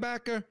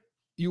linebacker,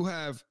 you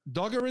have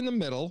Duggar in the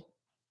middle,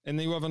 and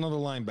then you have another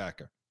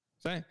linebacker.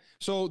 Okay,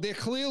 so they're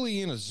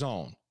clearly in a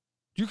zone.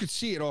 You could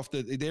see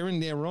it they're in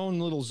their own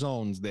little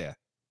zones there,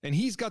 and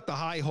he's got the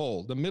high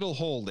hole, the middle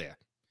hole there.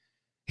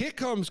 Here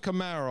comes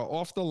Kamara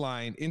off the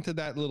line into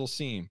that little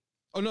seam.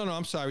 Oh, no,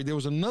 I'm sorry. There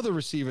was another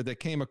receiver that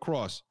came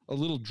across, a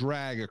little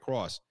drag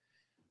across.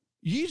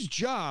 His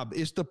job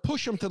is to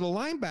push him to the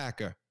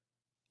linebacker.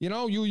 You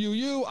know,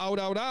 you,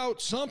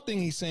 out, something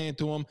he's saying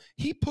to him.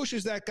 He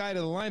pushes that guy to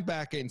the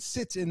linebacker and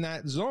sits in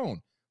that zone.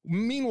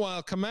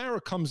 Meanwhile,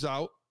 Kamara comes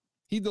out.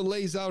 He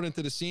delays out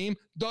into the seam.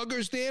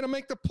 Duggar's there to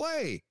make the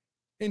play.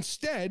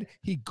 Instead,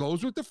 he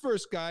goes with the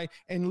first guy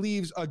and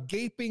leaves a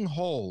gaping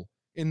hole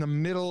in the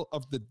middle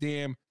of the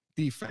damn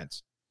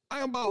defense. I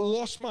about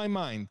lost my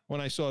mind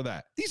when I saw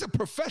that. These are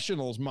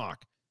professionals,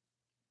 Mark.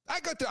 I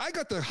got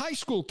the high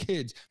school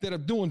kids that are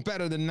doing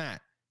better than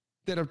that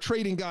are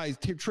trading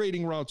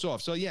trading routes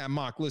off. So yeah,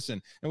 Mark,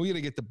 listen, and we got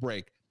to get the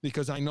break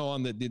because I know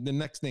on the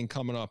next thing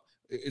coming up,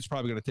 it's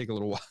probably going to take a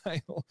little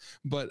while.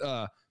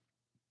 But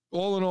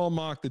all in all,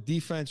 Mark, the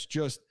defense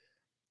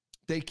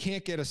they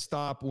can't get a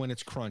stop when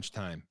it's crunch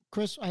time.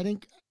 Chris, I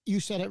think you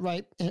said it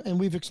right, and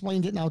we've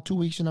explained it now 2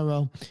 weeks in a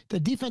row. The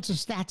defensive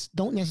stats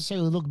don't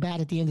necessarily look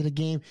bad at the end of the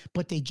game,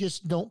 but they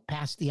just don't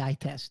pass the eye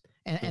test.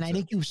 And I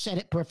think you said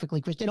it perfectly,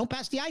 Chris. They don't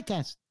pass the eye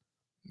test.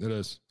 It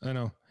is. I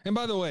know. And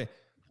by the way,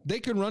 they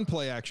can run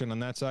play action on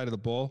that side of the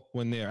ball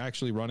when they're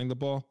actually running the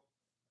ball.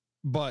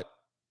 But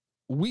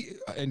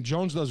and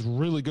Jones does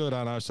really good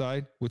on our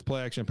side with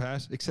play action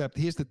pass, except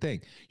here's the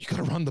thing. You got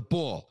to run the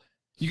ball.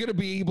 You got to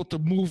be able to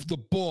move the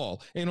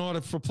ball in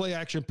order for play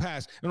action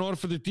pass, in order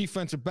for the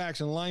defensive backs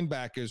and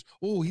linebackers.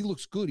 Oh, he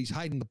looks good. He's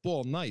hiding the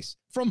ball. Nice.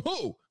 From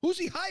who? Who's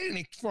he hiding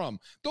it from?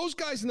 Those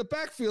guys in the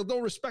backfield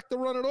don't respect the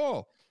run at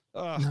all.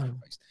 Oh,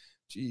 Christ.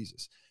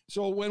 Jesus.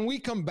 So when we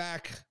come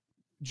back,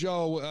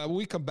 Joe,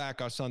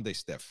 our Sunday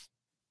stiff.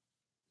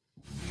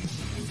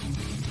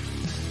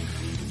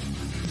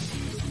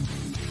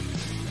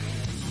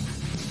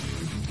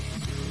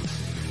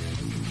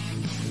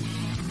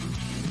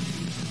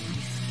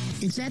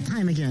 It's that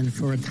time again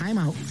for a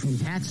timeout from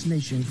Pats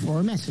Nation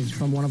for a message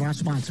from one of our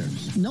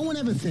sponsors. No one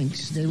ever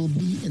thinks they will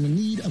be in the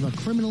need of a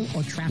criminal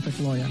or traffic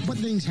lawyer, but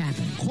things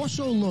happen.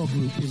 CORSO Law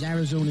Group is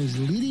Arizona's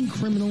leading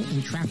criminal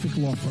and traffic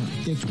law firm.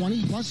 Their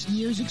 20-plus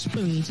years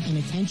experience and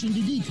attention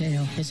to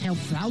detail has helped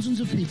thousands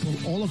of people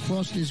all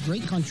across this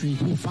great country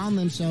who found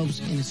themselves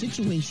in a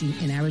situation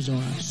in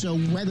Arizona. So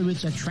whether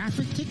it's a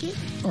traffic ticket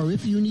or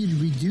if you need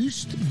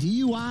reduced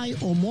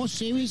DUI or more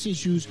serious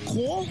issues,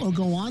 call or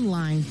go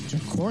online to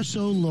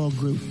CORSOLawGroup.com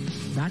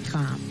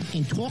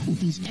and talk with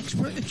these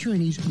expert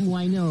attorneys who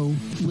I know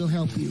will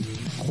help you.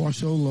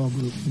 CORSO Law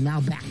Group. Now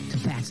back to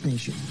Pats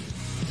Nation.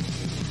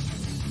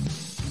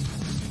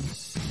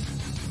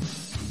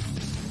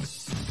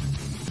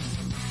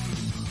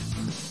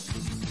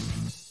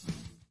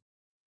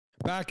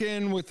 Back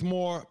in with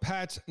more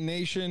Pats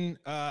Nation.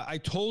 I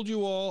told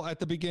you all at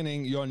the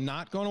beginning, you're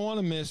not going to want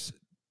to miss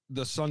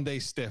the Sunday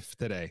stiff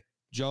today.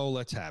 Joe,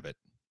 let's have it.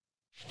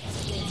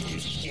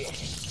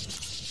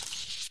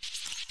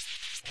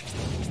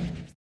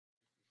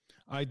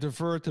 I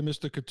defer to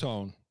Mr.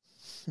 Catone.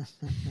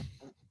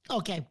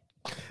 Okay.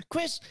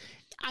 Chris,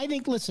 I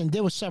think, listen,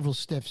 there were several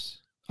stiffs.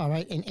 All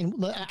right, and can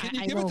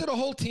you give it to the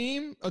whole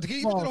team? Or can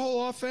you give it to the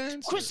whole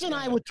offense? Chris and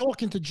I were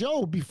talking to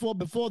Joe before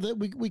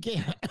we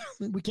came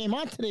we came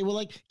on today. We're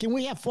like, can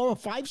we have 4 or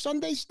 5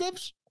 Sunday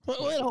stiffs?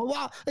 Wait a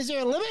while. Is there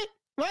a limit?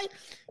 Right?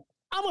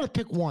 I'm gonna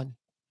pick one.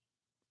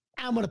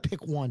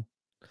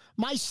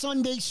 My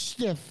Sunday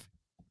stiff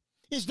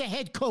is the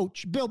head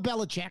coach, Bill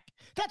Belichick.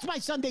 That's my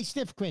Sunday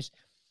stiff, Chris.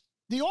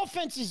 The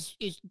offense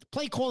is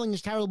play calling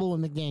is terrible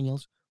with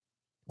McDaniels.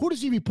 Who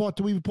does he report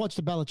to? He reports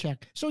to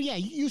Belichick. So, yeah,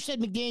 you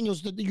said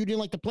McDaniels, that you didn't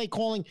like the play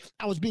calling.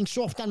 I was being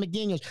soft on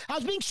McDaniels. I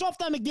was being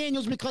soft on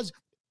McDaniels because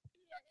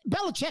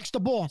Belichick's the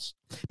boss.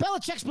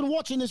 Belichick's been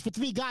watching this for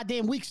 3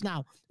 goddamn weeks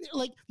now.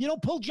 Like,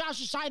 pull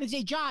Josh aside and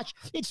say, Josh,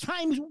 it's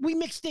time we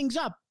mix things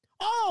up.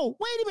 Oh,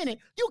 wait a minute.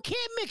 You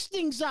can't mix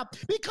things up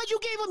because you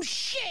gave him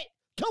shit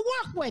to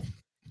work with.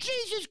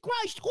 Jesus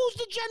Christ, who's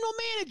the general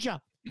manager?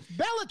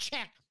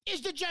 Belichick is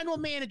the general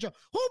manager.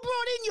 Who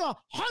brought in your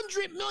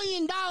 $100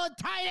 million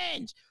tight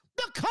ends?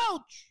 The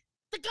coach.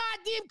 The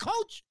goddamn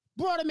coach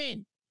brought him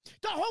in.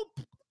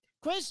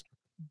 Chris,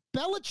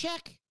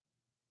 Belichick,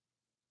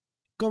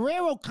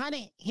 Guerrero kind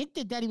of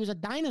hinted that he was a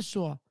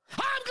dinosaur.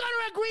 I'm going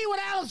to agree with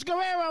Alex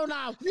Guerrero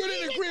now. You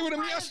didn't agree with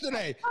him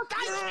yesterday.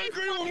 You didn't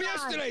agree with him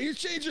yesterday. You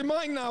changed your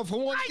mind now for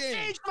one game.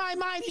 I changed my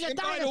mind. He's a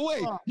dinosaur. By the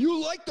way, you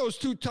like those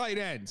 2 tight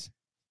ends.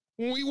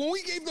 When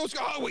we gave those,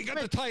 we got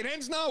the tight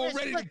ends now. We're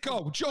ready to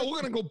go. Joe,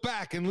 we're going to go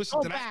back and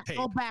listen to that tape.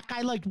 Go back.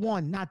 I liked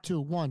 1, not 2.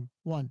 1.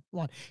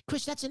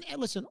 Chris,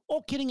 listen,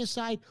 all kidding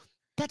aside,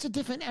 that's a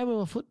different era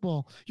of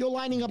football. You're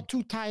lining up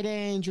 2 tight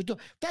ends.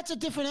 That's a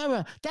different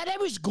era. That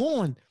era's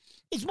gone.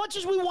 As much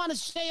as we want to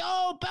say,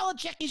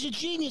 Belichick is a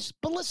genius.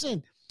 But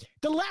listen,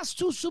 the last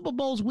 2 Super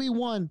Bowls we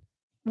won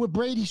were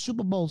Brady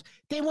Super Bowls.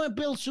 They weren't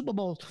Bill Super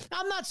Bowls.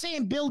 I'm not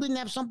saying Bill didn't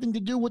have something to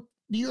do with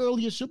the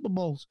earlier Super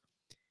Bowls.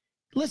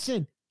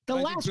 Listen,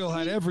 I think Bill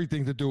had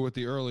everything to do with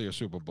the earlier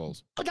Super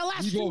Bowls. But the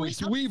last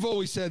we've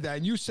always said that.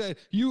 And you said,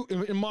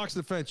 in Mark's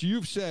defense,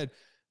 you've said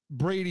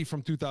Brady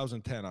from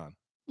 2010 on.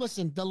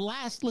 Listen,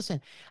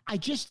 I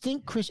just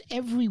think, Chris,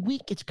 every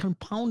week it's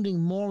compounding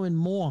more and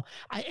more.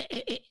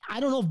 I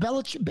don't know if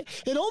Belichick,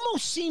 it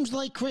almost seems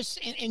like, Chris,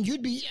 and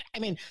you'd be,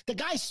 the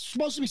guy's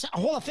supposed to be a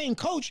Hall of Fame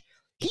coach.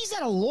 He's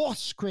at a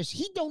loss, Chris.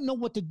 He don't know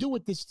what to do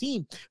with this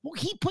team. Well,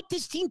 he put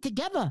this team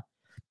together.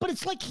 But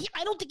it's like,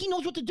 I don't think he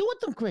knows what to do with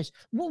them, Chris.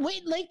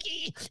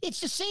 It's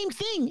the same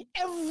thing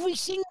every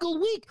single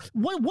week.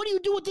 What do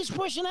you do with this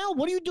personnel?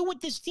 What do you do with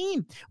this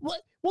team? Well,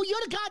 you're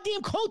the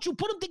goddamn coach who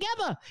put them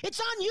together. It's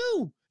on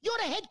you. You're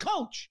the head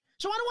coach.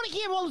 So I don't want to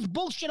hear all this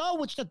bullshit.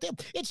 Oh, it's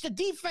the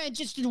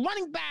defense. It's the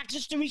running backs.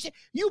 It's the reset.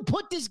 You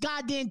put this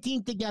goddamn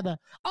team together.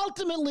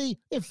 Ultimately,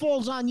 it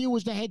falls on you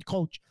as the head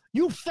coach.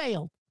 You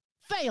failed.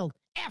 Failed.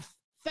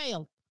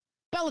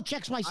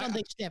 Belichick's my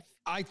Sunday stiff.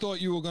 I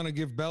thought you were going to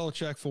give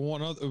Belichick for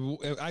one other.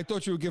 I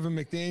thought you were giving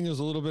McDaniels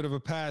a little bit of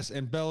a pass,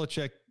 and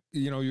Belichick,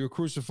 you were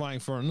crucifying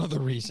for another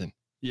reason,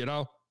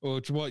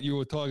 which what you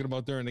were talking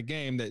about during the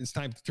game, that it's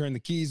time to turn the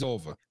keys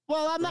over.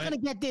 Well, I'm not going to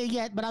get there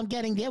yet, but I'm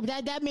getting there.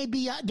 That may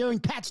be during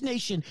Pat's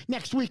Nation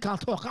next week.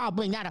 I'll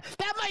bring that up.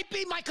 That might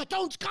be my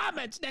Catone's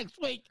comments next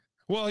week.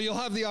 Well, you'll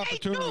have the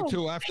opportunity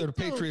to after the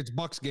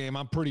Patriots-Bucks game,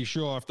 I'm pretty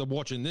sure, after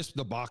watching this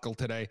debacle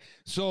today.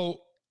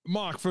 So,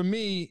 Mark, for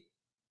me,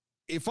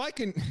 if I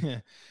can,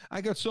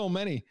 I got so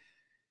many.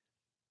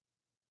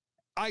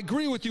 I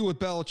agree with you with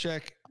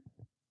Belichick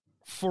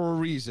for a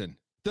reason.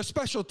 The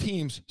special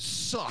teams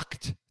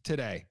sucked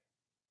today.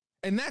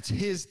 And that's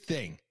his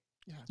thing.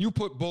 Yeah. You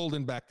put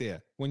Bolden back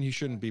there when he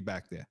shouldn't be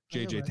back there.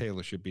 J.J.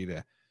 Taylor should be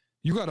there.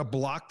 You got a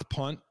blocked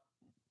punt,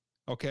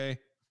 okay?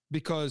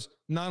 Because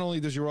not only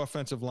does your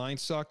offensive line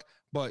suck,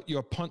 but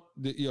your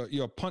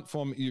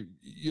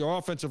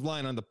offensive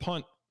line on the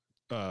punt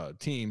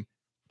team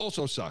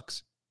also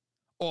sucks.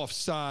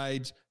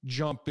 Offsides,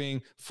 jumping,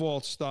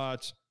 false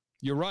starts.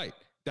 You're right.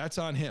 That's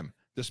on him.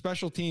 The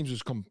special teams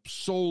is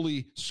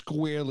solely,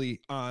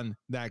 squarely on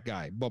that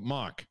guy. But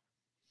Mark,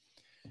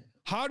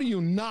 how do you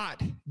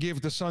not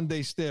give the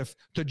Sunday stiff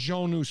to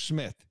Jonnu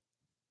Smith?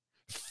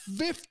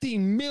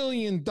 $50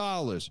 million.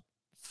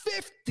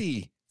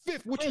 50.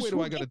 Which way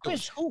do I got to do?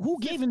 Chris, who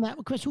gave him that?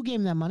 Chris, who gave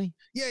him that money?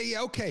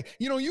 Yeah, okay.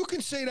 You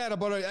can say that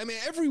about it.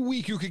 Every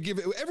week you could give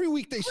it. Every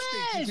week they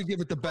stink, you could give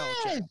it to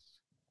Belichick.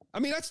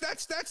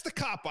 That's the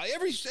cop out.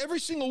 Every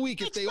single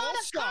week, if they all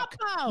suck,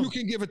 you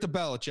can give it to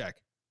Belichick.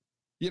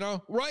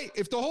 Right?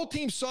 If the whole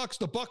team sucks,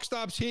 the buck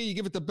stops here, you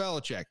give it to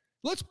Belichick.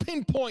 Let's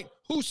pinpoint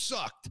who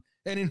sucked.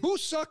 And in who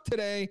sucked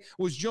today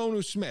was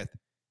Jonnu Smith.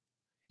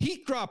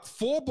 He dropped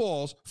 4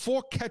 balls,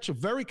 4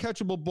 very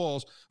catchable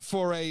balls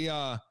for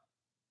a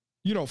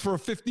for a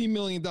 $50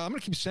 million. I'm going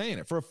to keep saying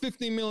it, for a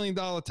 $50 million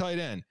tight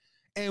end.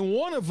 And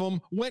one of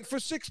them went for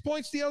 6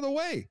 points the other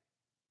way.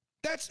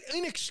 That's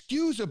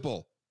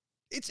inexcusable.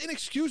 It's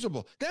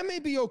inexcusable. That may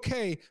be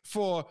okay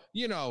for,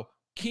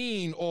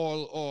 Keene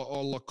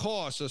or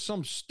Lacoste or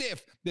some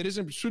stiff that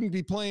shouldn't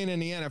be playing in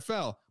the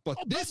NFL. But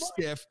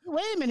stiff.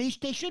 Wait a minute.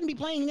 They shouldn't be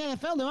playing in the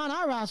NFL. They're on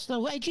our roster.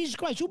 Hey, Jesus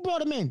Christ, who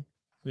brought him in?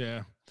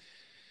 Yeah.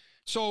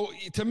 So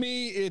to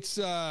me, it's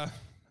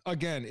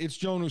again, it's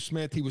Jonnu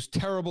Smith. He was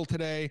terrible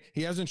today.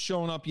 He hasn't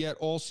shown up yet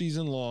all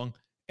season long.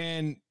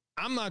 And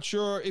I'm not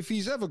sure if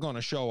he's ever going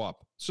to show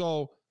up.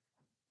 So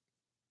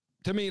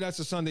to me, that's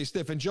a Sunday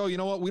stiff. And Joe, you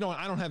know what?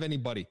 I don't have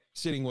anybody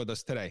sitting with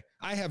us today.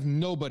 I have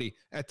nobody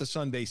at the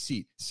Sunday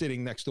seat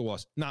sitting next to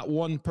us. Not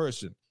one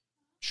person.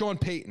 Sean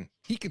Payton,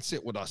 he can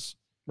sit with us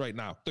right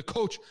now. The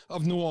coach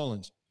of New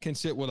Orleans can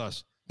sit with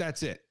us.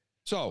 That's it.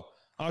 So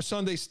our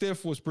Sunday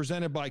stiff was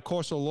presented by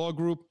CORSO Law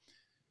Group.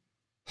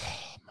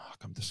 Oh, Mark,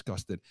 I'm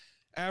disgusted.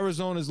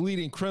 Arizona's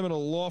leading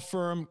criminal law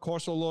firm,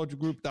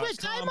 CORSOLawGroup.com. Chris,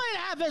 I might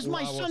have as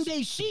my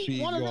Sunday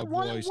seat one of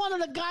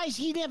the guys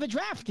he never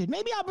drafted.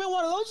 Maybe I'll bring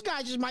one of those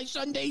guys as my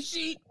Sunday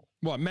seat.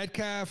 What,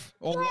 Metcalf?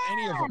 Or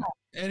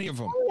any of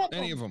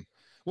them.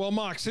 Well,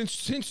 Mark,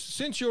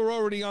 since you're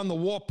already on the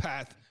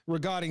warpath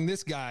regarding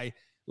this guy,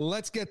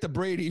 let's get to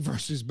Brady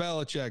versus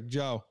Belichick,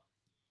 Joe.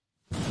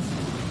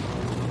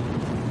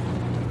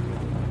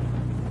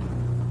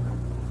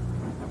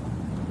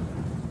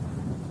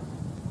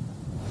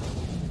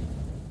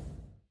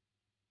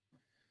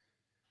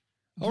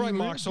 All right,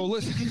 Mark. So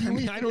listen,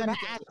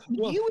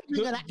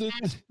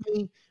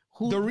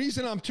 the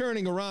reason I'm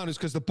turning around is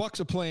because the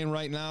Bucs are playing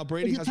right now.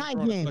 Brady hasn't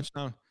thrown a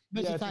touchdown.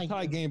 It's a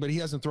tie game, but he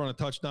hasn't thrown a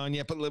touchdown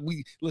yet. But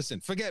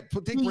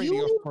take Brady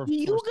off for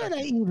you're gonna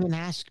even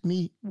ask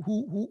me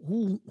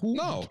who?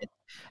 No,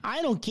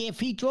 I don't care if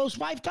he throws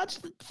 5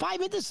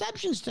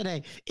 interceptions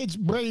today. It's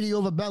Brady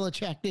over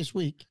Belichick this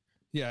week.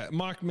 Yeah,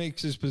 Mark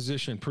makes his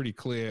position pretty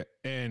clear,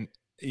 and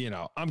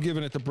I'm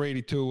giving it to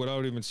Brady too,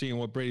 without even seeing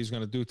what Brady's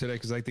going to do today,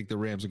 because I think the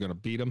Rams are going to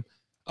beat him.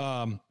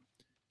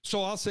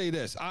 So I'll say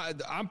this: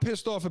 I'm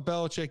pissed off at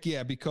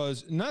Belichick,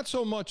 because not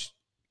so much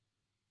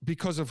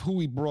because of who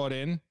he brought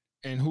in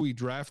and who he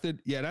drafted.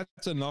 Yeah,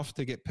 that's enough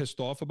to get pissed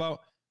off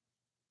about.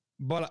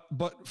 But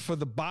for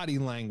the body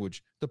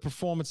language, the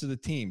performance of the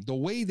team, the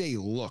way they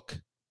look,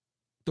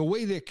 the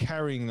way they're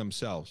carrying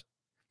themselves.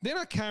 They're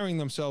not carrying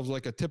themselves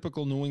like a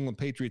typical New England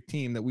Patriot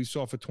team that we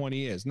saw for 20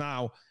 years.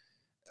 Now,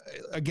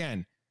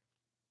 again,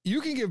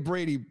 you can give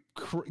Brady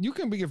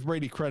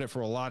credit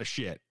for a lot of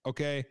shit,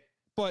 okay?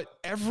 But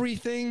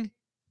everything,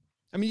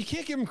 you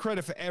can't give him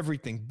credit for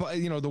everything. But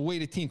the way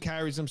the team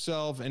carries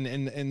themselves and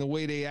the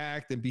way they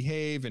act and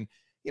behave, and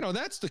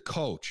that's the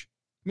coach.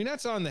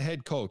 That's on the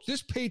head coach.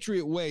 This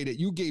Patriot way that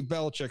you gave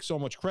Belichick so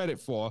much credit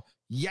for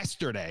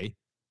yesterday,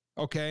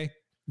 okay?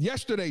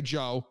 Yesterday,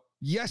 Joe,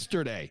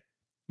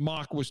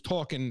 Mark was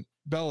talking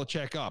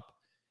Belichick up.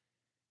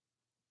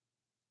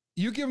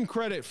 You give him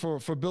credit for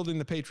building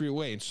the Patriot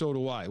way, and so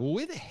do I. Well,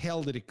 where the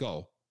hell did it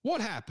go? What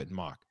happened,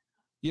 Mark?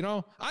 I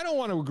don't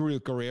want to agree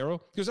with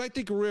Guerrero, because I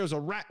think Guerrero's a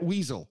rat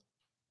weasel.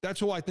 That's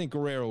who I think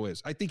Guerrero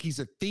is. I think he's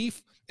a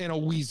thief and a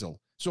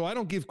weasel. So I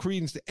don't give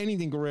credence to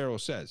anything Guerrero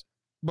says.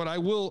 But I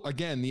will,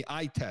 again, the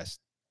eye test.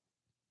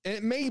 And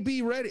it may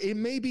be ready. It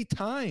may be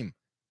time.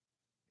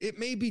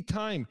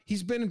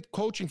 He's been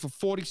coaching for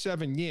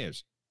 47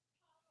 years.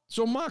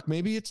 So, Mark,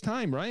 maybe it's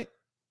time, right?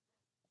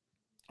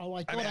 Oh,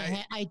 I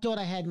thought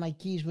I had my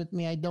keys with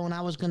me. I don't.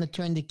 I was going to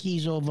turn the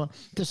keys over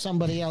to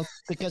somebody else,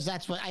 because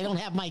that's what I don't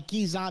have my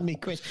keys on me,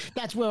 Chris.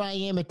 That's where I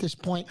am at this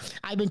point.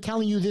 I've been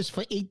telling you this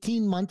for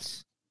 18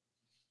 months.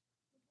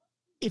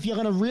 If you're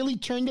going to really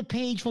turn the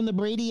page from the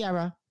Brady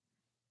era,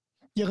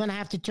 you're going to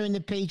have to turn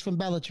the page from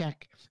Belichick.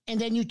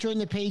 And then you turn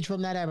the page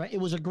from that era. It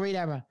was a great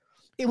era.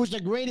 It was the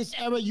greatest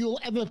era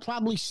you'll ever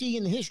probably see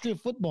in the history of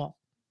football.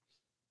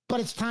 But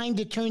it's time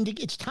to turn the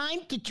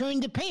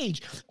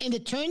page. And to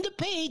turn the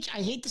page,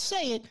 I hate to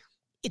say it,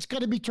 it's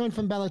got to be turned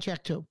from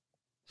Belichick too.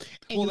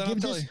 And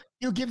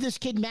you give this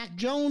kid Mac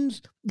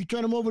Jones, you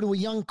turn him over to a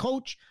young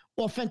coach,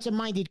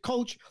 offensive-minded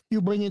coach,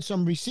 you bring in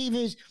some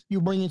receivers,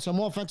 you bring in some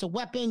offensive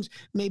weapons,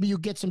 maybe you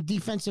get some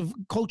defensive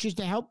coaches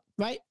to help,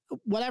 right?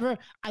 Whatever,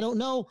 I don't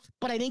know.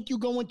 But I think you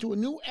go into a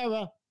new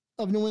era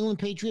of New England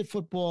Patriot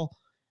football.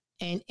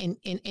 And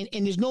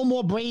there's no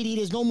more Brady.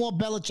 There's no more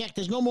Belichick.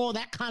 There's no more of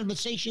that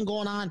conversation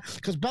going on,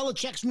 because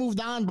Belichick's moved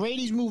on.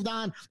 Brady's moved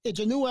on.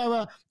 It's a new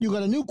era. You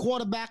got a new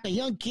quarterback, a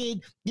young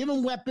kid. Give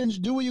him weapons.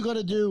 Do what you got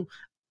to do.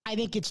 I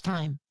think it's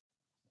time.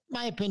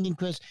 My opinion,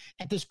 Chris,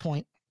 at this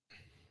point.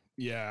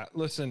 Yeah,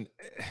 listen.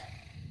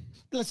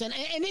 And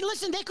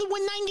listen, they could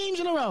win 9 games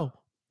in a row.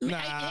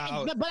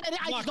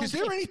 Mark, is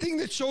there anything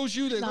that shows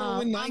you they're going to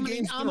win 9 games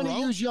in a row? I'm going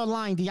to use your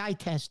line, the eye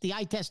test. The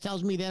eye test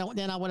tells me they're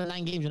not winning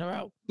 9 games in a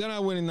row. They're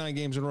not winning 9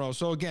 games in a row.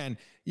 So, again,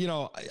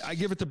 I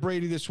give it to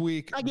Brady this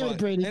week. I give it to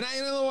Brady. And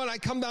you know what? I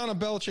come down on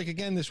Belichick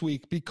again this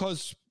week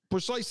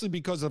precisely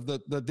because of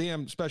the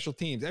damn special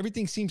teams.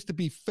 Everything seems to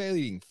be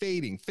fading.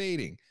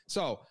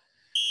 So,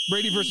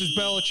 Brady versus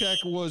Belichick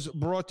was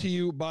brought to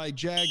you by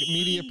Jag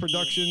Media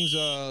Productions.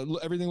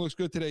 Everything looks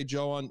good today,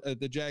 Joe, on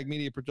the Jag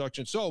Media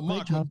Productions. So,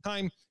 Mark,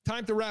 time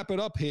to wrap it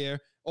up here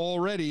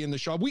already in the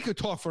show. We could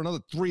talk for another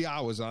 3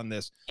 hours on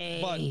this,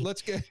 but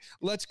let's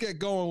get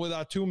going with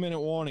our 2-minute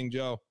warning,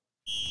 Joe.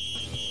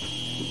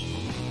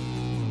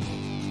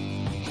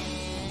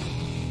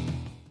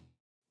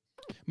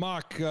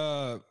 Mark,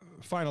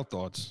 final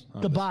thoughts.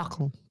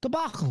 Debacle.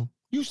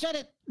 You said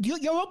it.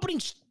 Your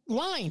opening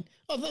line.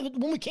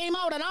 When we came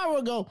out an hour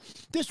ago,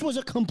 this was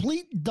a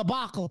complete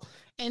debacle.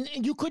 And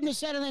you couldn't have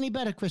said it any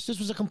better, Chris. This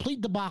was a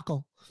complete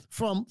debacle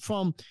from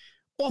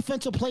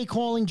offensive play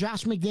calling,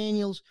 Josh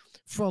McDaniels,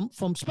 from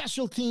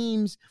special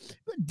teams,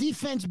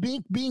 defense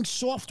being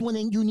soft when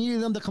you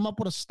needed them to come up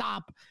with a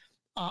stop,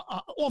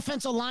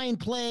 offensive line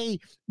play,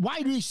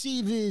 wide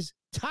receivers,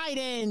 tight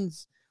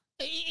ends.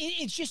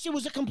 It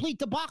was a complete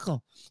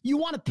debacle. You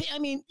want to pick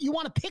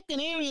an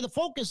area to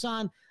focus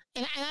on,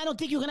 and I don't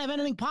think you can have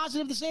anything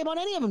positive to say about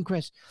any of them,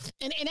 Chris.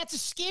 And that's a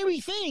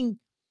scary thing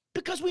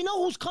because we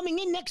know who's coming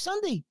in next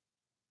Sunday.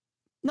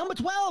 Number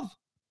 12.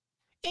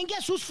 And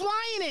guess who's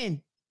flying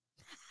in?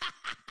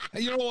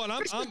 You know what?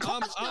 I'm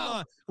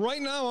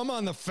right now. I'm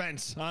on the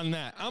fence on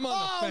that. I'm on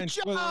the fence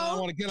whether I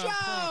want to get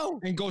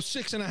on and go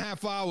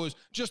 6.5 hours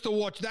just to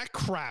watch that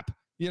crap.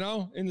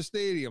 In the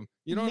stadium.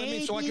 You know what I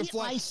mean? So I can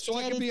fly. I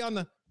can be on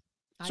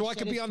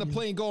the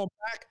plane going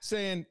back,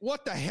 saying,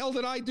 "What the hell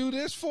did I do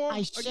this for?"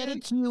 I said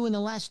it to you in the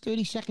last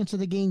 30 seconds of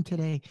the game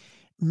today.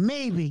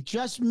 Maybe,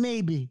 just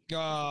maybe.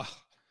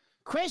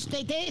 Chris,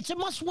 it's a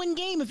must-win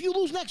game. If you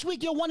lose next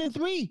week, you're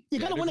 1-3. You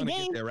got to win a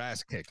game. Get their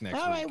ass kicked next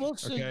week. All right, we'll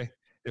see. Okay,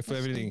 if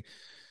everything.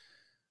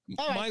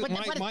 All right,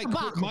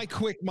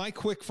 my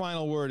quick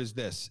final word is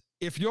this: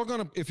 if you're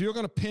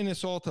gonna pin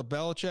this all to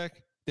Belichick,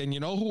 then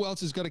you know who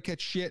else is going to catch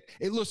shit?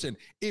 Hey, listen,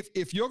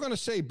 if you're going to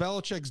say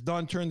Belichick's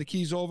done, turn the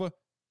keys over,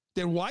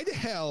 then why the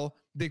hell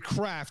did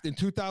Kraft in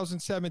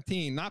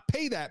 2017 not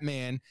pay that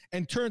man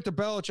and turn to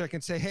Belichick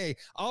and say, hey,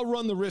 I'll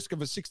run the risk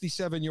of a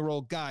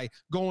 67-year-old guy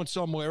going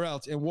somewhere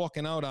else and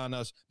walking out on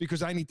us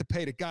because I need to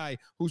pay the guy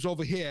who's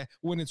over here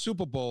winning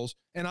Super Bowls,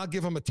 and I'll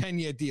give him a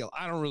 10-year deal.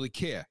 I don't really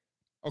care.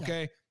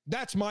 Okay? Yeah.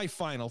 That's my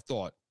final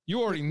thought.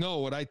 You already know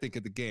what I think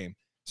of the game.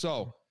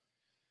 So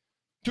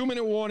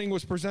 2-minute warning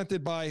was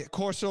presented by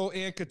CORSO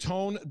and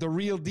CATONE, the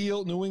real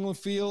deal, New England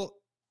feel,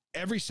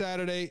 every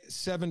Saturday,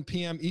 7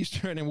 p.m.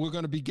 Eastern, and we're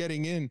going to be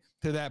getting into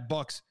that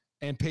Bucs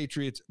and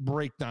Patriots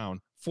breakdown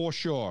for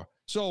sure.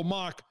 So,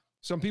 Mark,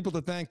 some people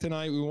to thank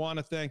tonight. We want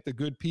to thank the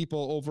good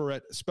people over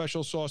at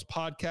Special Sauce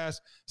Podcast,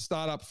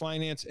 Startup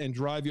Finance, and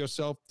Drive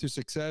Yourself to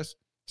Success,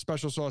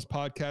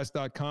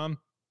 specialsaucepodcast.com.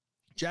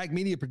 Jag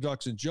Media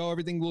Productions. Joe,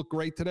 everything looked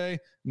great today.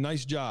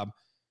 Nice job.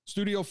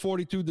 Studio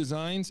 42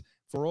 Designs.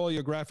 For all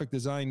your graphic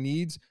design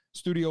needs,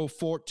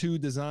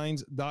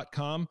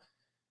 studio42designs.com.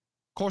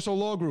 CORSO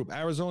Law Group,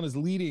 Arizona's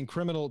leading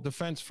criminal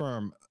defense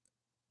firm.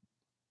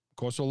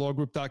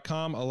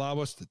 CORSOLawgroup.com. Allow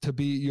us to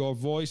be your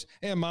voice.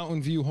 And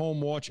Mountain View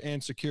Home Watch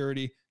and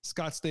Security,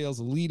 Scottsdale's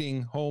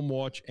leading home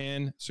watch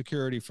and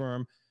security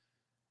firm.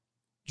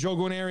 Joe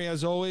Guarnieri,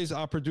 as always,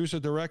 our producer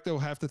director,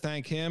 we'll have to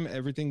thank him.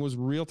 Everything was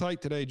real tight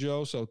today,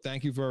 Joe, so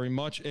thank you very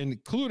much,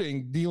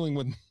 including dealing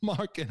with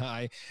Mark and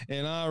I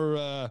and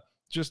our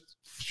just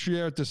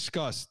sheer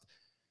disgust.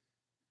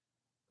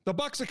 The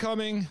Bucs are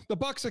coming. The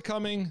Bucs are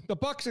coming. The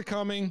Bucs are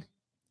coming.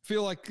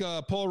 Feel like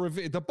Paul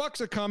Revere. The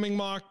Bucs are coming,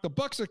 Mark. The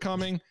Bucs are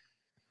coming.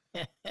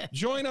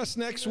 Join us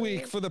next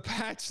week for the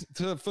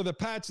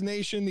Pats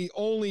Nation, the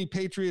only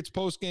Patriots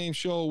postgame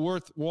show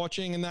worth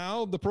watching. And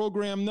now the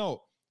program note.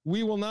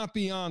 We will not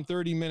be on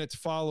 30 minutes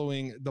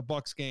following the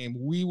Bucs game.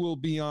 We will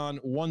be on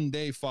one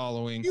day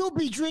following. You'll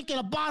be drinking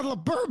a bottle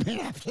of bourbon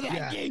after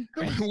that game.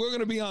 We're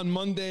going to be on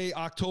Monday,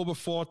 October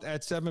 4th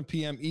at 7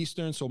 p.m.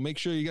 Eastern. So make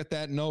sure you get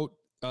that note.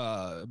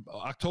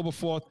 October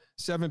 4th,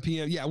 7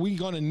 p.m. Yeah, we're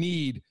going to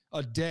need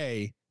a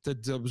day to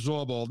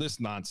absorb all this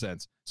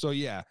nonsense. So,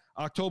 yeah,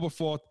 October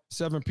 4th,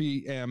 7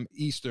 p.m.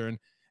 Eastern.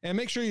 And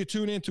make sure you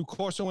tune in to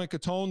CORSO and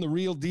CATONE, the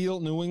real deal,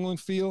 New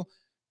England feel.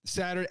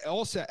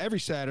 Every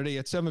Saturday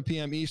at 7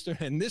 p.m. Eastern.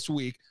 And this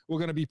week, we're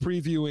going to be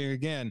previewing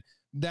again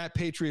that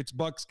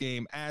Patriots-Bucs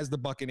game as the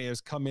Buccaneers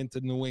come into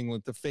New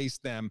England to face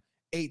them,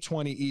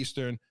 8:20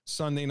 Eastern,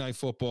 Sunday Night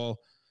Football.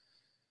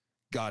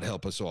 God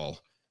help us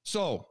all.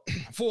 So,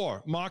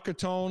 for Mark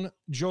Catone,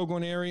 Joe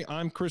Guarnieri,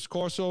 I'm Chris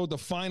Corso. The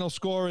final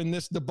score in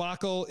this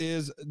debacle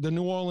is the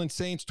New Orleans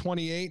Saints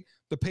 28,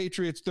 the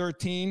Patriots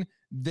 13.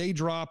 They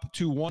drop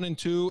to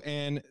 1-2,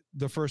 and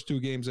the first two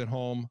games at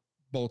home,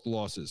 both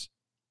losses.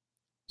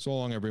 So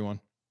long,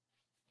 everyone.